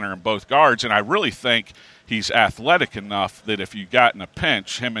play center and both guards, and I really think he's athletic enough that if you got in a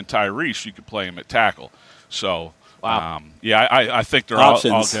pinch, him and Tyrese, you could play him at tackle. So, wow. I think they're all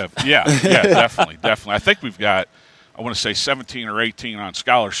have. Yeah, definitely. I think we've got, I want to say 17 or 18 on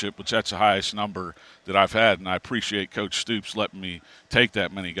scholarship, which that's the highest number that I've had, and I appreciate Coach Stoops letting me take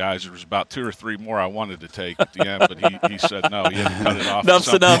that many guys. There was about 2 or 3 more I wanted to take at the end, but he said no, he had to cut it off.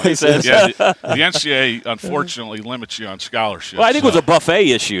 Enough's enough, he says. Yeah, the NCAA, unfortunately, limits you on scholarships. Well, I think it was a buffet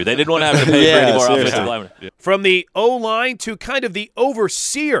issue. They didn't want to have to pay for any more offensive linemen. Yeah. From the O-line to kind of the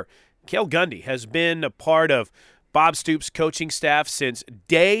overseer, Cale Gundy has been a part of Bob Stoops' coaching staff since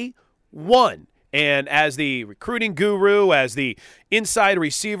day one. And as the recruiting guru, as the inside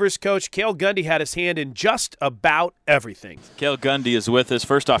receivers coach, Cale Gundy had his hand in just about everything. Cale Gundy is with us.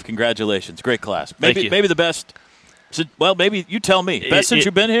 First off, congratulations. Great class. Thank you. Maybe the best So, well, maybe you tell me. Best since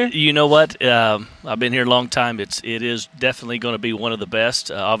you've been here? You know what? I've been here a long time. It is definitely going to be one of the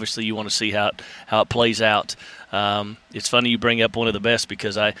best. Obviously, you want to see how it plays out. It's funny you bring up one of the best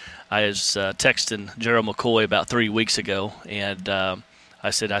because I was texting Gerald McCoy about 3 weeks ago, and I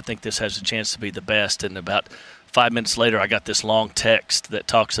said, I think this has a chance to be the best. And about 5 minutes later, I got this long text that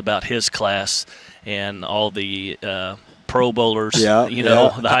talks about his class and all the Pro Bowlers, the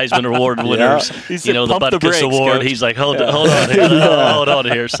Heisman Award winners, the Butkus Award. Coach. He's like, hold on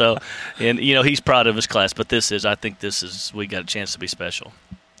here. So, and he's proud of his class, but I think we got a chance to be special.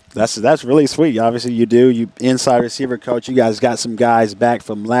 That's really sweet. Obviously, you inside receiver coach. You guys got some guys back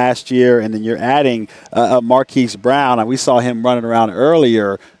from last year, and then you're adding Marquise Brown. And we saw him running around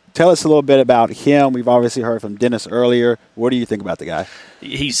earlier. Tell us a little bit about him. We've obviously heard from Dennis earlier. What do you think about the guy?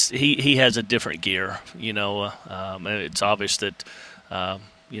 He has a different gear. And it's obvious that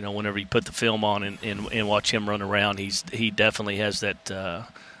whenever you put the film on and watch him run around, he definitely has that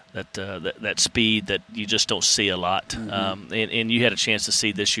speed that you just don't see a lot. Mm-hmm. And you had a chance to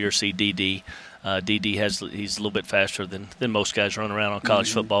see this year, DD. DD he's a little bit faster than most guys running around on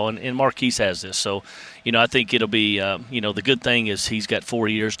college football, and Marquise has this. So, I think it'll be, the good thing is he's got 4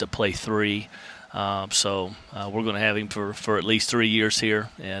 years to play 3. So we're going to have him for at least 3 years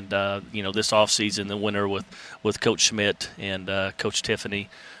here. And, this offseason, the winter with Coach Schmidt and Coach Tiffany,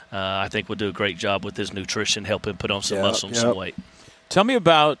 I think we'll do a great job with his nutrition, help him put on some muscle and some weight. Tell me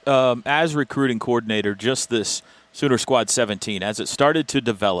about, as recruiting coordinator, just this Sooner Squad 17, as it started to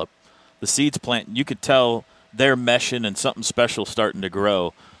develop, the seeds plant, you could tell they're meshing and something special starting to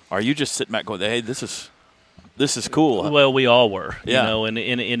grow. Are you just sitting back going, hey, this is cool? Well, we all were, and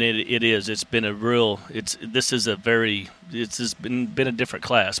it is. It's been a real. It's been a different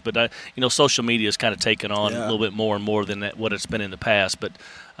class, but social media has kind of taken on a little bit more and more than what it's been in the past. But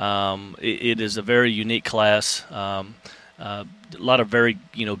it is a very unique class. A lot of very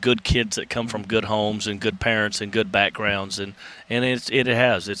good kids that come from good homes and good parents and good backgrounds, and it's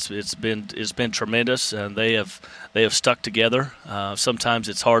been tremendous, and they have stuck together. Sometimes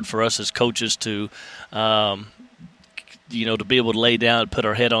it's hard for us as coaches to to be able to lay down and put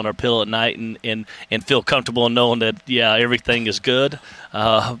our head on our pillow at night and feel comfortable knowing that everything is good.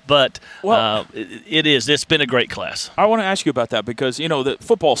 But it's been a great class. I want to ask you about that because the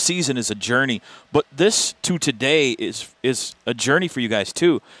football season is a journey, but this to today is a journey for you guys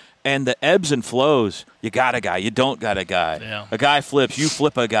too. And the ebbs and flows, you got a guy, you don't got a guy. Yeah. A guy flips, you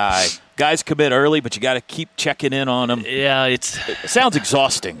flip a guy. Guys commit early, but you got to keep checking in on them. Yeah, it sounds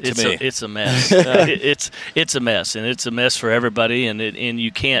exhausting to me. It's a mess. It's a mess, and it's a mess for everybody. And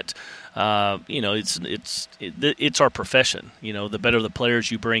you can't, it's our profession. The better the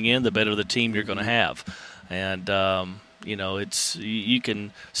players you bring in, the better the team you're going to have. And you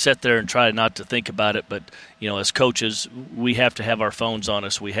can sit there and try not to think about it, but as coaches, we have to have our phones on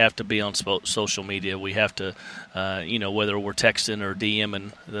us. We have to be on social media. We have to, whether we're texting or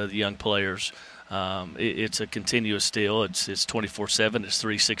DMing the young players. It's a continuous deal. It's 24/7. It's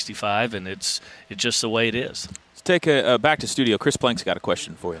 365, and it's just the way it is. Let's take a back to studio. Chris Plank's got a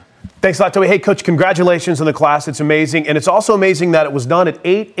question for you. Thanks a lot, Toby. Hey, Coach, congratulations on the class. It's amazing. And it's also amazing that it was done at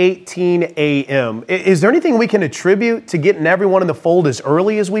 8:18 a.m. Is there anything we can attribute to getting everyone in the fold as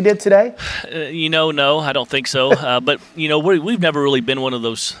early as we did today? No, I don't think so. But, we've never really been one of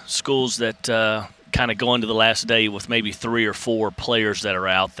those schools that kind of go into the last day with maybe 3 or 4 players that are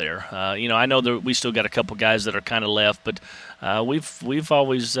out there. I know that we still got a couple guys that are kind of left, but we've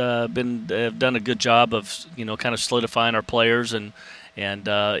always done a good job of, kind of solidifying our players and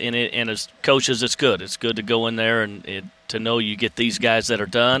as coaches, it's good. It's good to go in there and to know you get these guys that are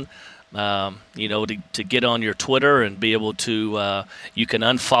done. To get on your Twitter and be able to, you can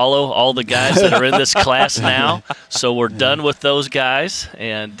unfollow all the guys that are in this class now. So we're done with those guys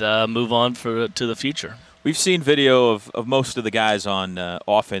and move on to the future. We've seen video of most of the guys on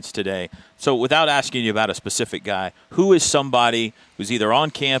offense today. So without asking you about a specific guy, who is somebody who's either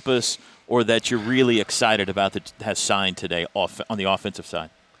on campus or that you're really excited about that has signed today on the offensive side?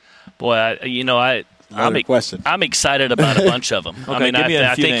 Boy, I'm excited about a bunch of them. Okay,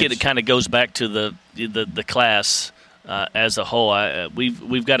 I think names. It kind of goes back to the class as a whole.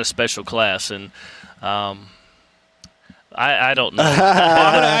 We've got a special class, and I don't know.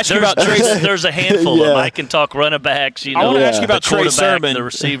 I'm going to ask you about Trey. There's a handful of them. I can talk running backs. I want to ask you about Trey Sermon, the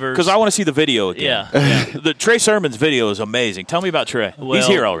receivers, because I want to see the video again. Yeah. The Trey Sermon's video is amazing. Tell me about Trey. He's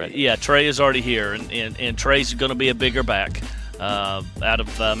here already. Yeah, Trey is already here, and Trey's going to be a bigger back. Out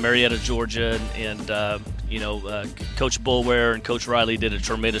of Marietta, Georgia, and Coach Bulware and Coach Riley did a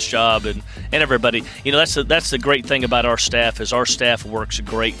tremendous job, and everybody. That's the great thing about our staff is our staff works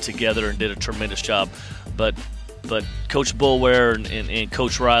great together and did a tremendous job. But But Coach Boulware and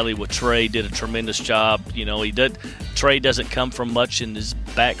Coach Riley with Trey did a tremendous job. Trey doesn't come from much in his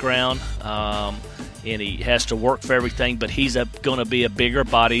background, and he has to work for everything. But he's going to be a bigger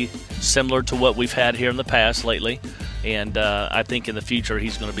body, similar to what we've had here in the past lately. And I think in the future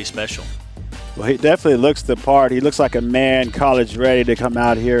he's going to be special. Well, he definitely looks the part. He looks like a man, college ready to come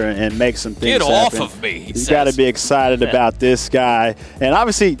out here and make some things happen. Get off of me, You've got to be excited about this guy. And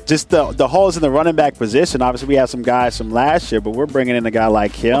obviously, just the holes in the running back position. Obviously, we have some guys from last year, but we're bringing in a guy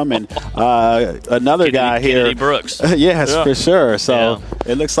like him and another guy here. Kennedy Brooks. Yes, for sure. So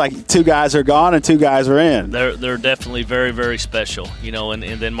it looks like 2 guys are gone and 2 guys are in. They're definitely very, very special. And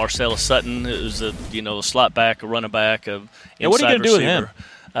then Marcellus Sutton is a slot back, a running back, a inside what are you going to do with him?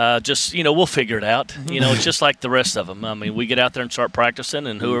 We'll figure it out. It's just like the rest of them. I mean, we get out there and start practicing,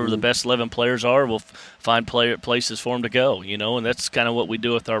 and whoever the best 11 players are, we'll find places for them to go. And that's kind of what we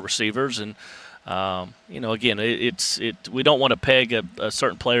do with our receivers. And again, we don't want to peg a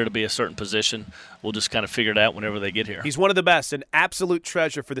certain player to be a certain position. We'll just kind of figure it out whenever they get here. He's one of the best, an absolute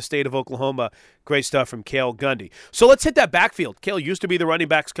treasure for the state of Oklahoma. Great stuff from Cale Gundy. So let's hit that backfield. Cale used to be the running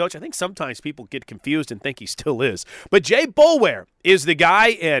backs coach. I think sometimes people get confused and think he still is. But Jay Boulware is the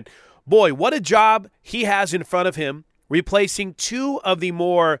guy, and boy, what a job he has in front of him, replacing 2 of the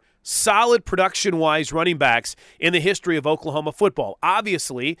more solid production-wise running backs in the history of Oklahoma football.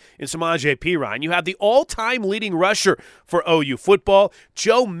 Obviously, in Samaje Perine, you have the all-time leading rusher for OU football,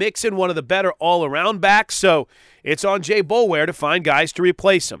 Joe Mixon, one of the better all-around backs. So it's on Jay Boulware to find guys to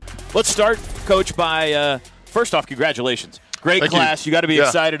replace him. Let's start, Coach, by first off, congratulations. Great class. You got to be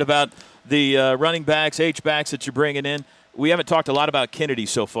excited about the running backs, H-backs that you're bringing in. We haven't talked a lot about Kennedy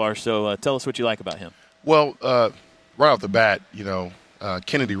so far, so tell us what you like about him. Well, right off the bat,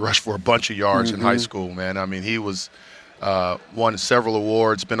 Kennedy rushed for a bunch of yards in high school, man. I mean, he was won several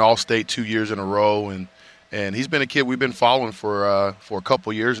awards, been All-State 2 years in a row, and he's been a kid we've been following for a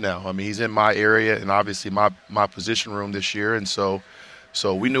couple years now. I mean, he's in my area and obviously my position room this year, and so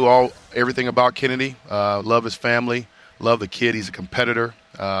we knew everything about Kennedy. Love his family, love the kid. He's a competitor.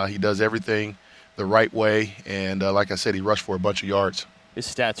 He does everything the right way, and like I said, he rushed for a bunch of yards. His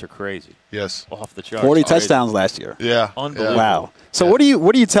stats are crazy. Yes. Off the charts. 40 touchdowns last year. Yeah. Unbelievable. Wow. So what are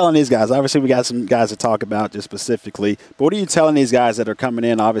you telling these guys? Obviously, we got some guys to talk about just specifically, but what are you telling these guys that are coming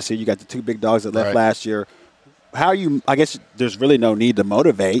in? Obviously, you got the 2 big dogs that left last year. I guess there's really no need to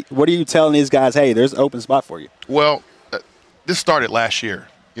motivate. What are you telling these guys? Hey, there's an open spot for you. Well, this started last year.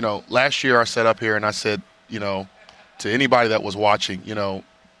 Last year I sat up here and I said, to anybody that was watching,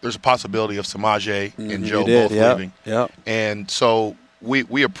 there's a possibility of Samaje and Joe both leaving. Yeah. And so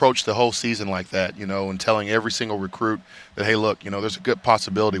we approached the whole season like that, and telling every single recruit that, hey, look, there's a good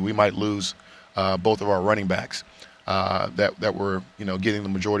possibility we might lose both of our running backs that we're, getting the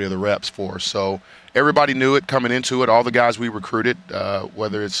majority of the reps for. So everybody knew it coming into it. All the guys we recruited,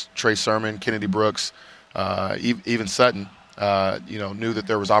 whether it's Trey Sermon, Kennedy Brooks, even Sutton, knew that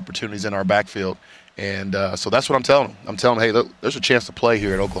there was opportunities in our backfield. And so that's what I'm telling them. I'm telling them, hey, look, there's a chance to play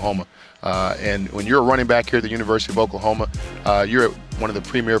here at Oklahoma. And when you're a running back here at the University of Oklahoma, you're at one of the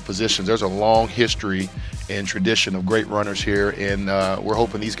premier positions. There's a long history and tradition of great runners here, and we're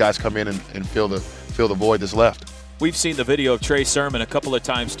hoping these guys come in and fill the void that's left. We've seen the video of Trey Sermon a couple of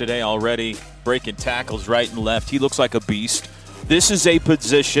times today already, breaking tackles right and left. He looks like a beast. This is a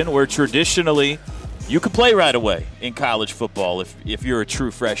position where traditionally you can play right away in college football if you're a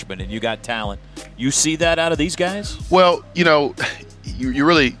true freshman and you got talent. You see that out of these guys? Well, you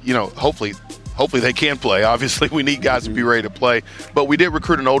really, hopefully they can play. Obviously, we need guys to be ready to play. But we did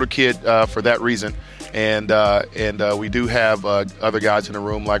recruit an older kid for that reason. And we do have other guys in the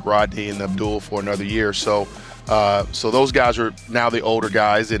room like Rodney and Abdul for another year. So those guys are now the older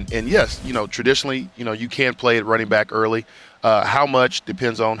guys. And yes, traditionally, you can play at running back early. How much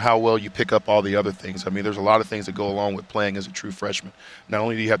depends on how well you pick up all the other things. I mean, there's a lot of things that go along with playing as a true freshman. Not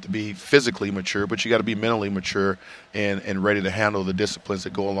only do you have to be physically mature, but you got to be mentally mature and ready to handle the disciplines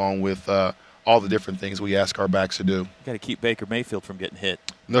that go along with all the different things we ask our backs to do. You got to keep Baker Mayfield from getting hit.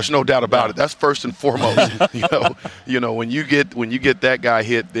 There's no doubt about it. That's first and foremost. When you get that guy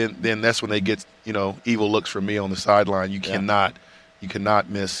hit, then that's when they get evil looks from me on the sideline. You cannot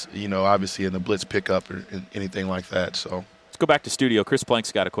miss obviously in the blitz pickup or anything like that. So. Go back to studio. Chris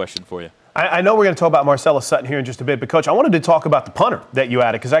Plank's got a question for you. I know we're going to talk about Marcellus Sutton here in just a bit, but, Coach, I wanted to talk about the punter that you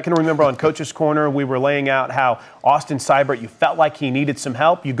added, because I can remember on Coach's Corner we were laying out how Austin Seibert, you felt like he needed some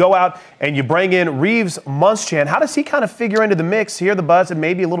help. You go out and you bring in Reeves Muschamp. How does he kind of figure into the mix, hear the buzz, and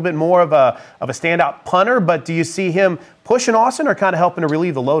maybe a little bit more of a standout punter, but do you see him pushing Austin or kind of helping to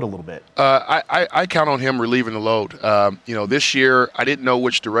relieve the load a little bit? I count on him relieving the load. This year I didn't know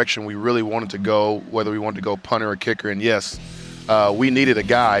which direction we really wanted to go, whether we wanted to go punter or kicker, and yes, we needed a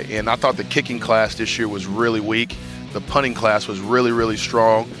guy, and I thought the kicking class this year was really weak. The punting class was really, really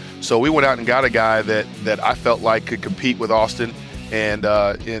strong. So we went out and got a guy that I felt like could compete with Austin and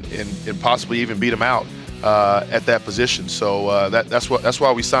possibly even beat him out at that position. So that's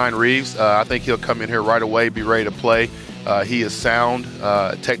why we signed Reeves. I think he'll come in here right away, be ready to play. He is sound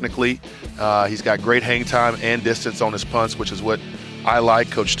technically. He's got great hang time and distance on his punts, which is what I like.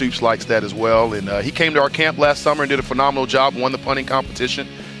 Coach Stoops likes that as well. And he came to our camp last summer and did a phenomenal job, won the punting competition,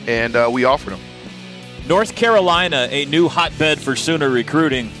 and we offered him. North Carolina, a new hotbed for Sooner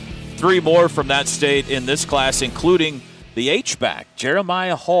recruiting. 3 more from that state in this class, including the H-back,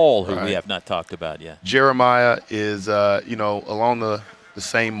 Jeremiah Hall, who we have not talked about yet. Jeremiah is, along the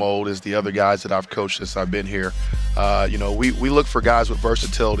same mold as the other guys that I've coached since I've been here. We look for guys with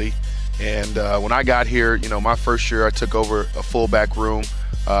versatility. And when I got here, my first year I took over a fullback room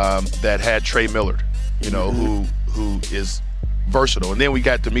that had Trey Millard, who is versatile. And then we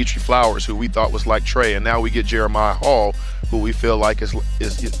got Dimitri Flowers, who we thought was like Trey. And now we get Jeremiah Hall, who we feel like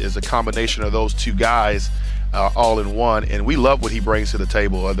is a combination of those two guys all in one. And we love what he brings to the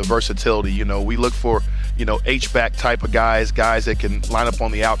table, the versatility. We look for, H-back type of guys that can line up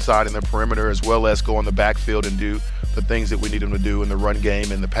on the outside in the perimeter as well as go on the backfield and do the things that we need him to do in the run game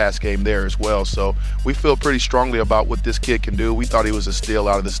and the pass game there as well. So we feel pretty strongly about what this kid can do. We thought he was a steal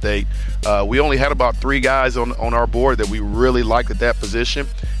out of the state. We only had about 3 guys on our board that we really liked at that position,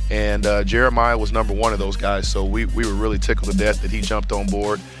 and Jeremiah was number 1 of those guys. So we were really tickled to death that he jumped on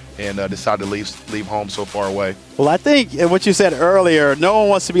board and decided to leave home so far away. Well, I think what you said earlier, no one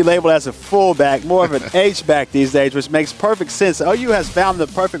wants to be labeled as a fullback, more of an H-back these days, which makes perfect sense. OU has found the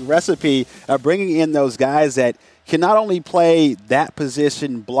perfect recipe of bringing in those guys that can not only play that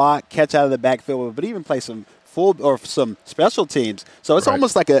position, block, catch out of the backfield, but even play some full or some special teams. So it's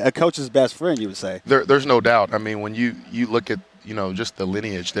almost like a coach's best friend, you would say. There's no doubt. I mean, when you look at, just the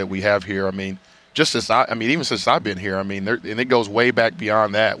lineage that we have here, I mean, even since I've been here, and it goes way back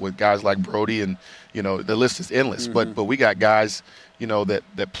beyond that with guys like Brody, and the list is endless. Mm-hmm. But we got guys,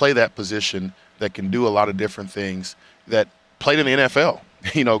 that play that position, that can do a lot of different things, that played in the NFL.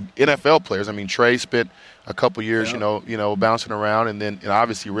 NFL players. Trey spent a couple years, bouncing around, and then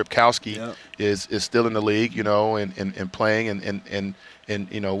obviously Ripkowski is still in the league, and playing, and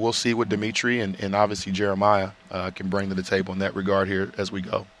we'll see what Dimitri and obviously Jeremiah can bring to the table in that regard here as we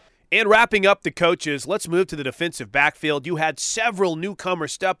go. And wrapping up the coaches, let's move to the defensive backfield. You had several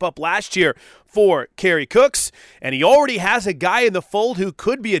newcomers step up last year for Kerry Cooks, and he already has a guy in the fold who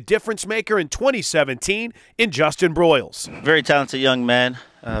could be a difference maker in 2017 in Justin Broyles. Very talented young man.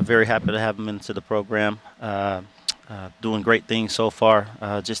 Very happy to have him into the program. Doing great things so far.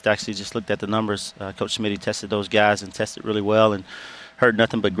 Just looked at the numbers. Coach Smitty tested those guys and tested really well, and heard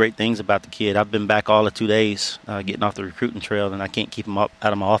nothing but great things about the kid. I've been back all of 2 days getting off the recruiting trail, and I can't keep him up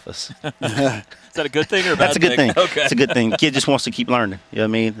out of my office. Is that a good thing or a bad That's a good thing. Okay. It's a good thing. The kid just wants to keep learning. You know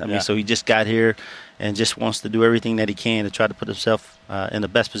what I mean? So he just got here and just wants to do everything that he can to try to put himself in the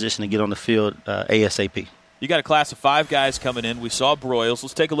best position to get on the field ASAP. You got a class of 5 guys coming in. We saw Broyles.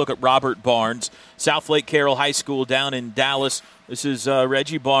 Let's take a look at Robert Barnes, South Lake Carroll High School down in Dallas. This is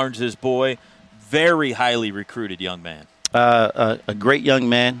Reggie Barnes' boy. Very highly recruited young man. A great young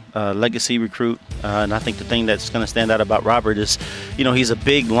man, legacy recruit, and I think the thing that's going to stand out about Robert is, he's a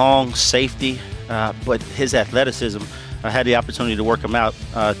big, long safety, but his athleticism. I had the opportunity to work him out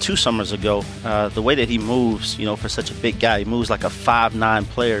 2 summers ago. The way that he moves, for such a big guy, he moves like a 5'9"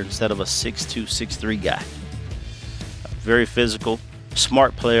 player instead of a 6'2", 6'3" guy. Very physical,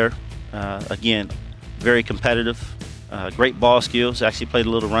 smart player. Again, very competitive. Great ball skills. Actually played a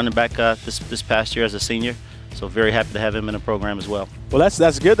little running back this past year as a senior. So very happy to have him in the program as well. Well,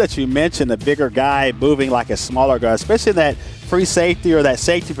 that's good that you mentioned a bigger guy moving like a smaller guy, especially in that free safety or that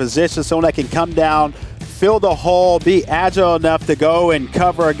safety position, someone that can come down, fill the hole, be agile enough to go and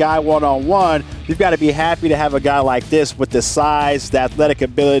cover a guy one-on-one. You've got to be happy to have a guy like this with the size, the athletic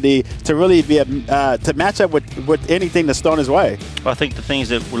ability to really be to match up with anything that's thrown his way. Well, I think the things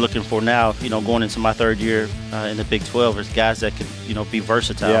that we're looking for now, going into my 3rd year in the Big 12, is guys that can, be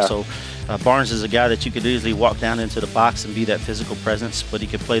versatile. Yeah. So Barnes is a guy that you could easily walk down into the box and be that physical presence, but he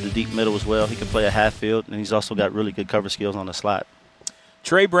can play the deep middle as well. He can play a half field, and he's also got really good cover skills on the slot.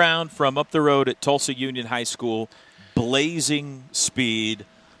 Trey Brown from up the road at Tulsa Union High School, blazing speed.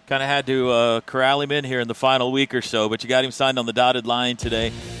 Kind of had to corral him in here in the final week or so, but you got him signed on the dotted line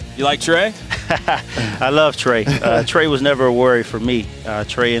today. You like Trey? I love Trey. Trey was never a worry for me.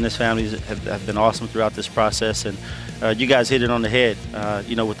 Trey and his family have been awesome throughout this process, and you guys hit it on the head.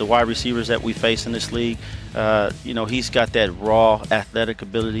 With the wide receivers that we face in this league, he's got that raw athletic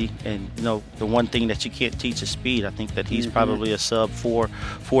ability, and the one thing that you can't teach is speed. I think that he's probably a sub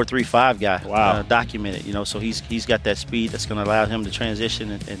 4.35 guy. Wow. Documented. So he's got that speed that's going to allow him to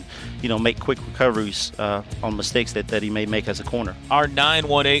transition and make quick recoveries on mistakes that he may make as a corner. Our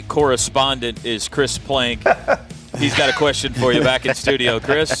 918 correspondent is Chris Plank. He's got a question for you back in studio,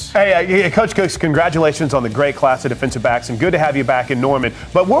 Chris. Hey, Coach Cooks, congratulations on the great class of defensive backs, and good to have you back in Norman.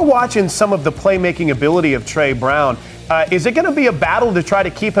 But we're watching some of the playmaking ability of Trey Brown. Is it going to be a battle to try to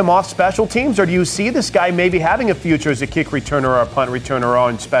keep him off special teams, or do you see this guy maybe having a future as a kick returner or a punt returner or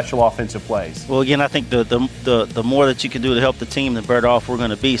on special offensive plays? Well, again, I think the more that you can do to help the team, the better off we're going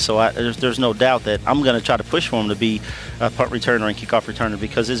to be. So there's no doubt that I'm going to try to push for him to be a punt returner and kickoff returner,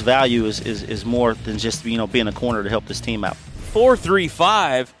 because his value is more than just being a corner to help this team out.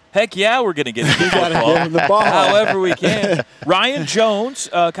 4.35. Heck yeah, we're going to get him the ball. However we can. Ryan Jones,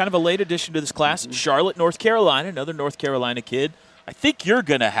 kind of a late addition to this class. Charlotte, North Carolina, another North Carolina kid. I think you're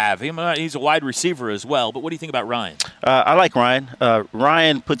going to have him. He's a wide receiver as well, but what do you think about Ryan? I like Ryan.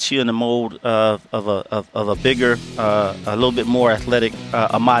 Ryan puts you in the mold of a bigger, a little bit more athletic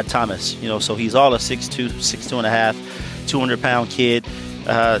Ahmad Thomas. So he's all a 6'2", 6'2.5", 200-pound kid.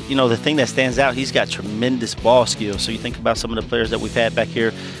 The thing that stands out, he's got tremendous ball skills. So you think about some of the players that we've had back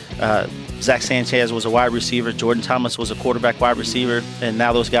here. Zach Sanchez was a wide receiver. Jordan Thomas was a quarterback wide receiver. And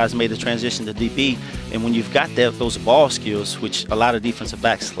now those guys made the transition to DB. And when you've got those ball skills, which a lot of defensive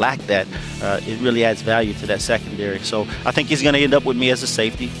backs lack that, it really adds value to that secondary. So I think he's going to end up with me as a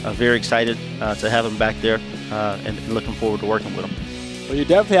safety. I'm very excited to have him back there and looking forward to working with him. Well, you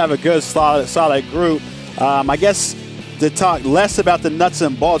definitely have a good, solid group. I guess to talk less about the nuts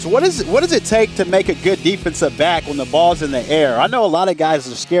and bolts, what does it take to make a good defensive back when the ball's in the air? I know a lot of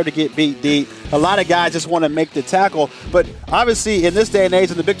guys are scared to get beat deep. A lot of guys just want to make the tackle. But obviously, in this day and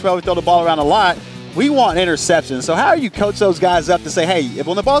age, in the Big 12, we throw the ball around a lot. We want interceptions. So how do you coach those guys up to say, hey, if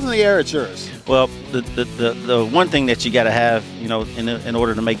when the ball's in the air, it's yours? Well, the one thing that you got to have, in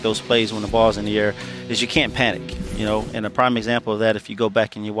order to make those plays when the ball's in the air, is you can't panic. And a prime example of that, if you go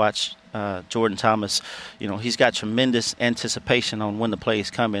back and you watch Jordan Thomas, he's got tremendous anticipation on when the play is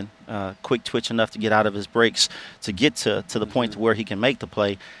coming, quick twitch enough to get out of his breaks to get to the point to where he can make the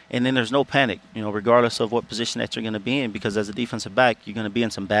play. And then there's no panic, regardless of what position that you're going to be in, because as a defensive back, you're going to be in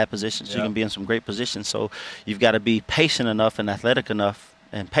some bad positions. You're going to be in some great positions. So you've got to be patient enough and athletic enough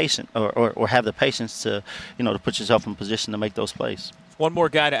and patient or have the patience to, to put yourself in position to make those plays. One more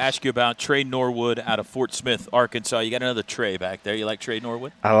guy to ask you about, Trey Norwood out of Fort Smith, Arkansas. You got another Trey back there. You like Trey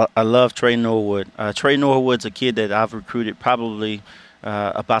Norwood? I love Trey Norwood. Trey Norwood's a kid that I've recruited probably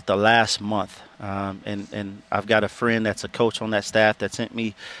about the last month. And I've got a friend that's a coach on that staff that sent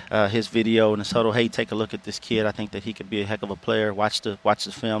me his video and said, hey, take a look at this kid. I think that he could be a heck of a player. Watch the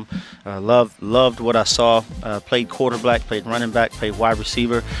film. Loved what I saw. Played quarterback, played running back, played wide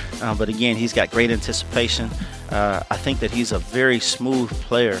receiver. But again, he's got great anticipation. I think that he's a very smooth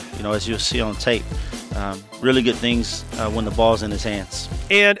player, as you'll see on tape. Really good things when the ball's in his hands.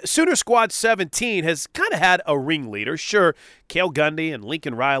 And Sooner Squad 17 has kind of had a ringleader. Sure, Cale Gundy and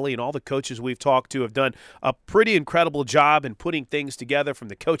Lincoln Riley and all the coaches we've talked to have done a pretty incredible job in putting things together from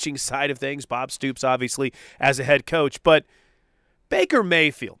the coaching side of things. Bob Stoops, obviously, as a head coach. But Baker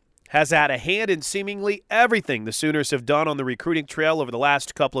Mayfield has had a hand in seemingly everything the Sooners have done on the recruiting trail over the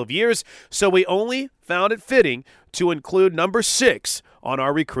last couple of years, so we only found it fitting to include number 6 on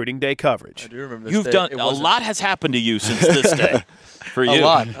our recruiting day coverage. I do remember this You've day. done a lot has happened to you since this day. For you,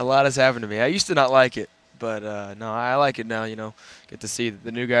 a lot has happened to me. I used to not like it, but no, I like it now. Get to see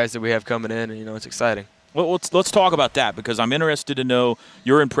the new guys that we have coming in, and it's exciting. Well, let's talk about that, because I'm interested to know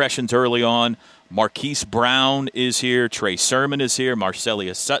your impressions early on. Marquise Brown is here. Trey Sermon is here.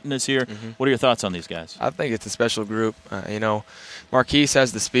 Marcellus Sutton is here. Mm-hmm. What are your thoughts on these guys? I think it's a special group. Marquise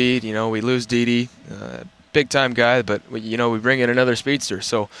has the speed. We lose Dede, big-time guy, but we bring in another speedster.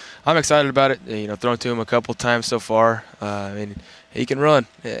 So I'm excited about it. Thrown to him a couple times so far. He can run.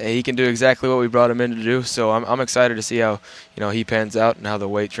 He can do exactly what we brought him in to do. So I'm excited to see how he pans out and how the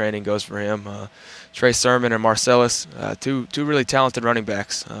weight training goes for him. Trey Sermon and Marcellus, two really talented running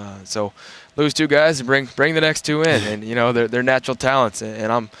backs. So lose 2 guys and bring the next 2 in, and they're natural talents,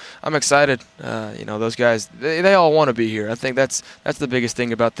 and I'm excited. Those guys, they all want to be here. I think that's the biggest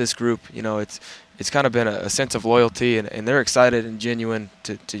thing about this group. it's kind of been a sense of loyalty, and they're excited and genuine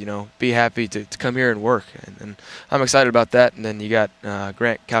to be happy to come here and work. And I'm excited about that. And then you got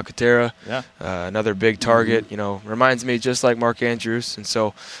Grant Calcaterra, another big target, reminds me just like Mark Andrews. And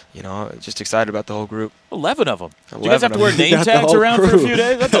so, just excited about the whole group. 11 of them. Do you guys have to wear name tags around for a few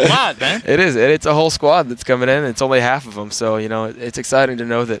days? That's a lot, man. It is. It's a whole squad that's coming in. It's only half of them. So, it's exciting to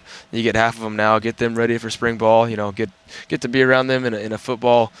know that you get half of them now, get them ready for spring ball, get to be around them in a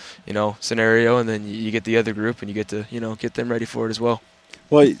football, scenario, and then you get the other group and you get to, get them ready for it as well.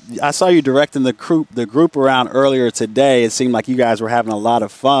 Well, I saw you directing the group around earlier today. It seemed like you guys were having a lot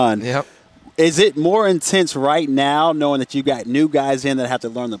of fun. Yep. Is it more intense right now, knowing that you got new guys in that have to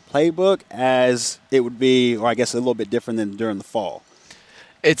learn the playbook, as it would be, or I guess a little bit different than during the fall?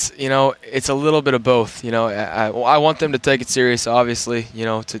 It's it's a little bit of both. I want them to take it serious, obviously.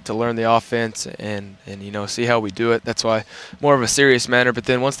 To learn the offense and see how we do it. That's why more of a serious manner. But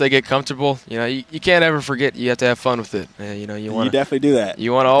then once they get comfortable, you can't ever forget. You have to have fun with it. You definitely do that.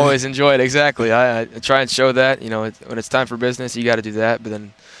 You want to always enjoy it. Exactly. I try and show that. When it's time for business, you got to do that. But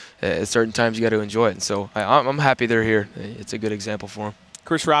then at certain times, you got to enjoy it. And so I'm happy they're here. It's a good example for them.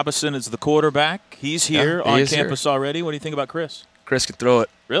 Chris Robinson is the quarterback. He's here on campus already. What do you think about Chris? Chris can throw it.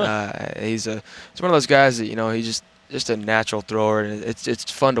 Really? He's one of those guys that he's just a natural thrower, and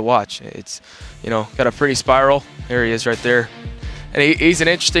it's fun to watch. It's got a pretty spiral. There he is, right there, and he's an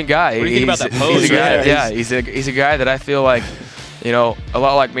interesting guy. What do you think about that pose? He's a guy that I feel like a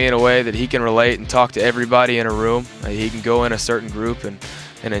lot like me in a way that he can relate and talk to everybody in a room. He can go in a certain group and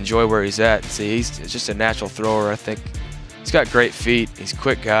enjoy where he's at. See, he's just a natural thrower. I think he's got great feet. He's a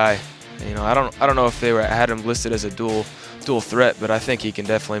quick guy. I don't know if they had him listed as a dual threat, but I think he can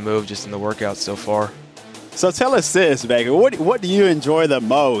definitely move just in the workouts so far. So tell us this, Baker. What do you enjoy the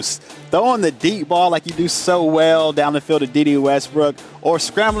most? Throwing the deep ball like you do so well down the field to D.D. Westbrook, or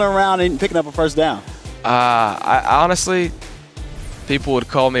scrambling around and picking up a first down? I honestly, people would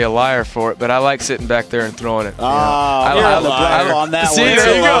call me a liar for it, but I like sitting back there and throwing it. I on that see, one.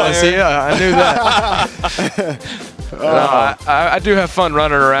 There you go. See, I knew that. I do have fun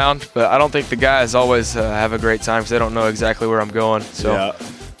running around, but I don't think the guys always have a great time because they don't know exactly where I'm going. So. Yeah.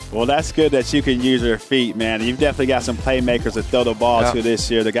 Well, that's good that you can use your feet, man. You've definitely got some playmakers to throw the ball to this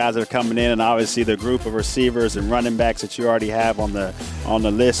year. The guys that are coming in, and obviously the group of receivers and running backs that you already have on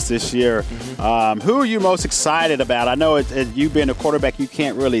the list this year. Mm-hmm. Who are you most excited about? I know you being a quarterback, you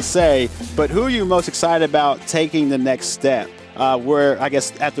can't really say, but who are you most excited about taking the next step? Where I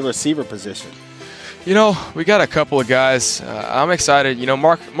guess at the receiver position. We got a couple of guys. I'm excited.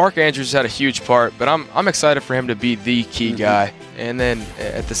 Mark Andrews had a huge part, but I'm excited for him to be the key guy. And then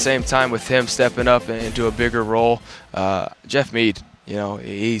at the same time, with him stepping up into a bigger role, Jeff Mead.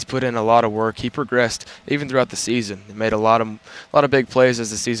 He's put in a lot of work. He progressed even throughout the season. He made a lot of big plays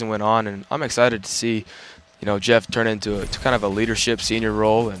as the season went on, and I'm excited to see, Jeff turn into kind of a leadership senior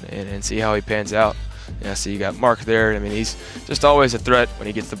role and see how he pans out. So you got Mark there. He's just always a threat when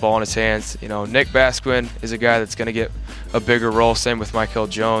he gets the ball in his hands. Nick Basquin is a guy that's going to get a bigger role. Same with Michael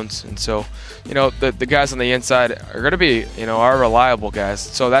Jones. And so, the guys on the inside are going to be, our reliable guys.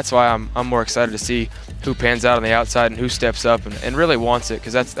 So that's why I'm more excited to see who pans out on the outside and who steps up and really wants it,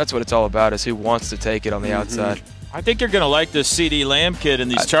 because that's what it's all about, is who wants to take it on the outside. I think you're going to like this C.D. Lamb kid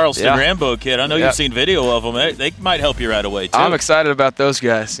and these Charleston Rambo kid. I know you've seen video of them. They might help you right away, too. I'm excited about those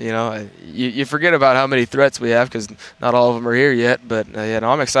guys. You forget about how many threats we have because not all of them are here yet. But,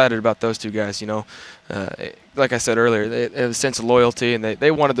 I'm excited about those two guys. Like I said earlier, they have a sense of loyalty, and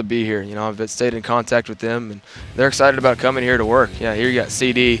they wanted to be here. I've stayed in contact with them, and they're excited about coming here to work. Yeah, here you got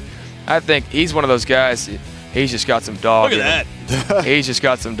C.D. I think he's one of those guys. He's just got some dog in him. Look at that. He's just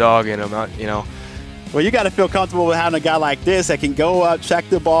got some dog in him, Well, you got to feel comfortable with having a guy like this that can go up, check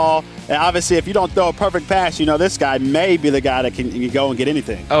the ball. And obviously, if you don't throw a perfect pass, this guy may be the guy that can go and get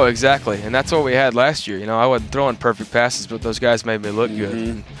anything. Oh, exactly. And that's what we had last year. I wasn't throwing perfect passes, but those guys made me look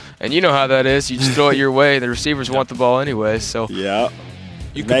good. And you know how that is. You just throw it your way. The receivers want the ball anyway. So yeah.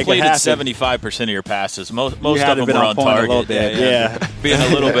 You completed 75% of your passes. Most of them were on target. A little bit. Being a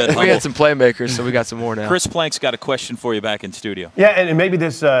little bit humble. We had some playmakers, so we got some more now. Chris Plank's got a question for you back in studio. Yeah, and maybe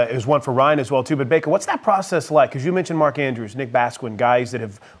this is one for Ryan as well, too. But, Baker, what's that process like? Because you mentioned Mark Andrews, Nick Basquin, guys that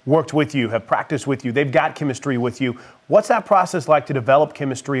have worked with you, have practiced with you. They've got chemistry with you. What's that process like to develop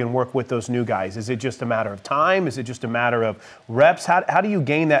chemistry and work with those new guys? Is it just a matter of time? Is it just a matter of reps? How do you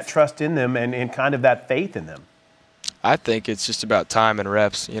gain that trust in them and kind of that faith in them? I think it's just about time and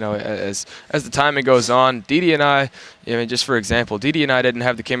reps. As the timing goes on, Dede and I mean, just for example, Dede and I didn't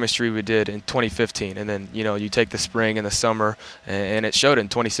have the chemistry we did in 2015, and then you take the spring and the summer, and it showed in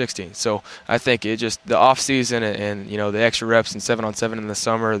 2016. So I think it just the off season and the extra reps and 7-on-7 in the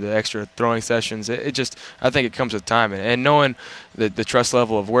summer, the extra throwing sessions. I think it comes with time and knowing the trust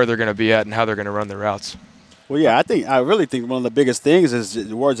level of where they're going to be at and how they're going to run their routes. Well, yeah, I really think one of the biggest things is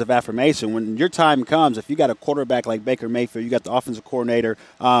the words of affirmation. When your time comes, if you got a quarterback like Baker Mayfield, you got the offensive coordinator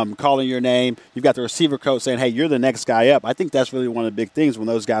calling your name, you've got the receiver coach saying, hey, you're the next guy up. I think that's really one of the big things when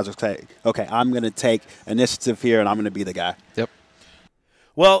those guys are saying, okay, I'm going to take initiative here and I'm going to be the guy. Yep.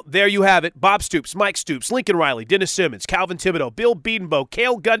 Well, there you have it. Bob Stoops, Mike Stoops, Lincoln Riley, Dennis Simmons, Calvin Thibodeau, Bill Bedenbaugh,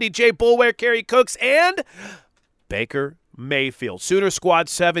 Cale Gundy, Jay Boulware, Kerry Cooks, and Baker Mayfield. Sooner Squad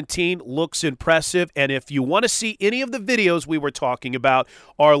 17 looks impressive, and if you want to see any of the videos we were talking about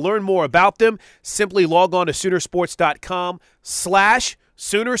or learn more about them, simply log on to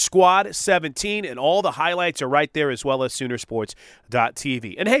Soonersports.com/Sooner Squad 17, and all the highlights are right there, as well as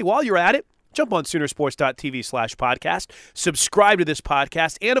Soonersports.tv. And hey, while you're at it, jump on Soonersports.tv/podcast, subscribe to this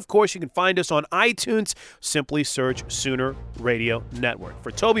podcast, and of course you can find us on iTunes. Simply search Sooner Radio Network.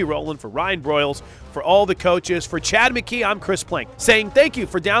 For Toby Rowland, for Ryan Broyles, for all the coaches, for Chad McKee, I'm Chris Plank, saying thank you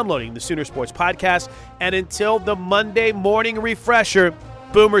for downloading the Sooner Sports Podcast, and until the Monday morning refresher,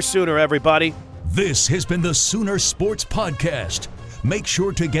 Boomer Sooner, everybody. This has been the Sooner Sports Podcast. Make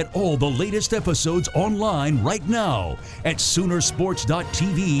sure to get all the latest episodes online right now at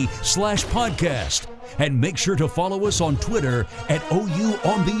Soonersports.tv/podcast. And make sure to follow us on Twitter at OU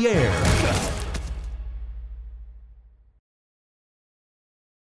On The Air.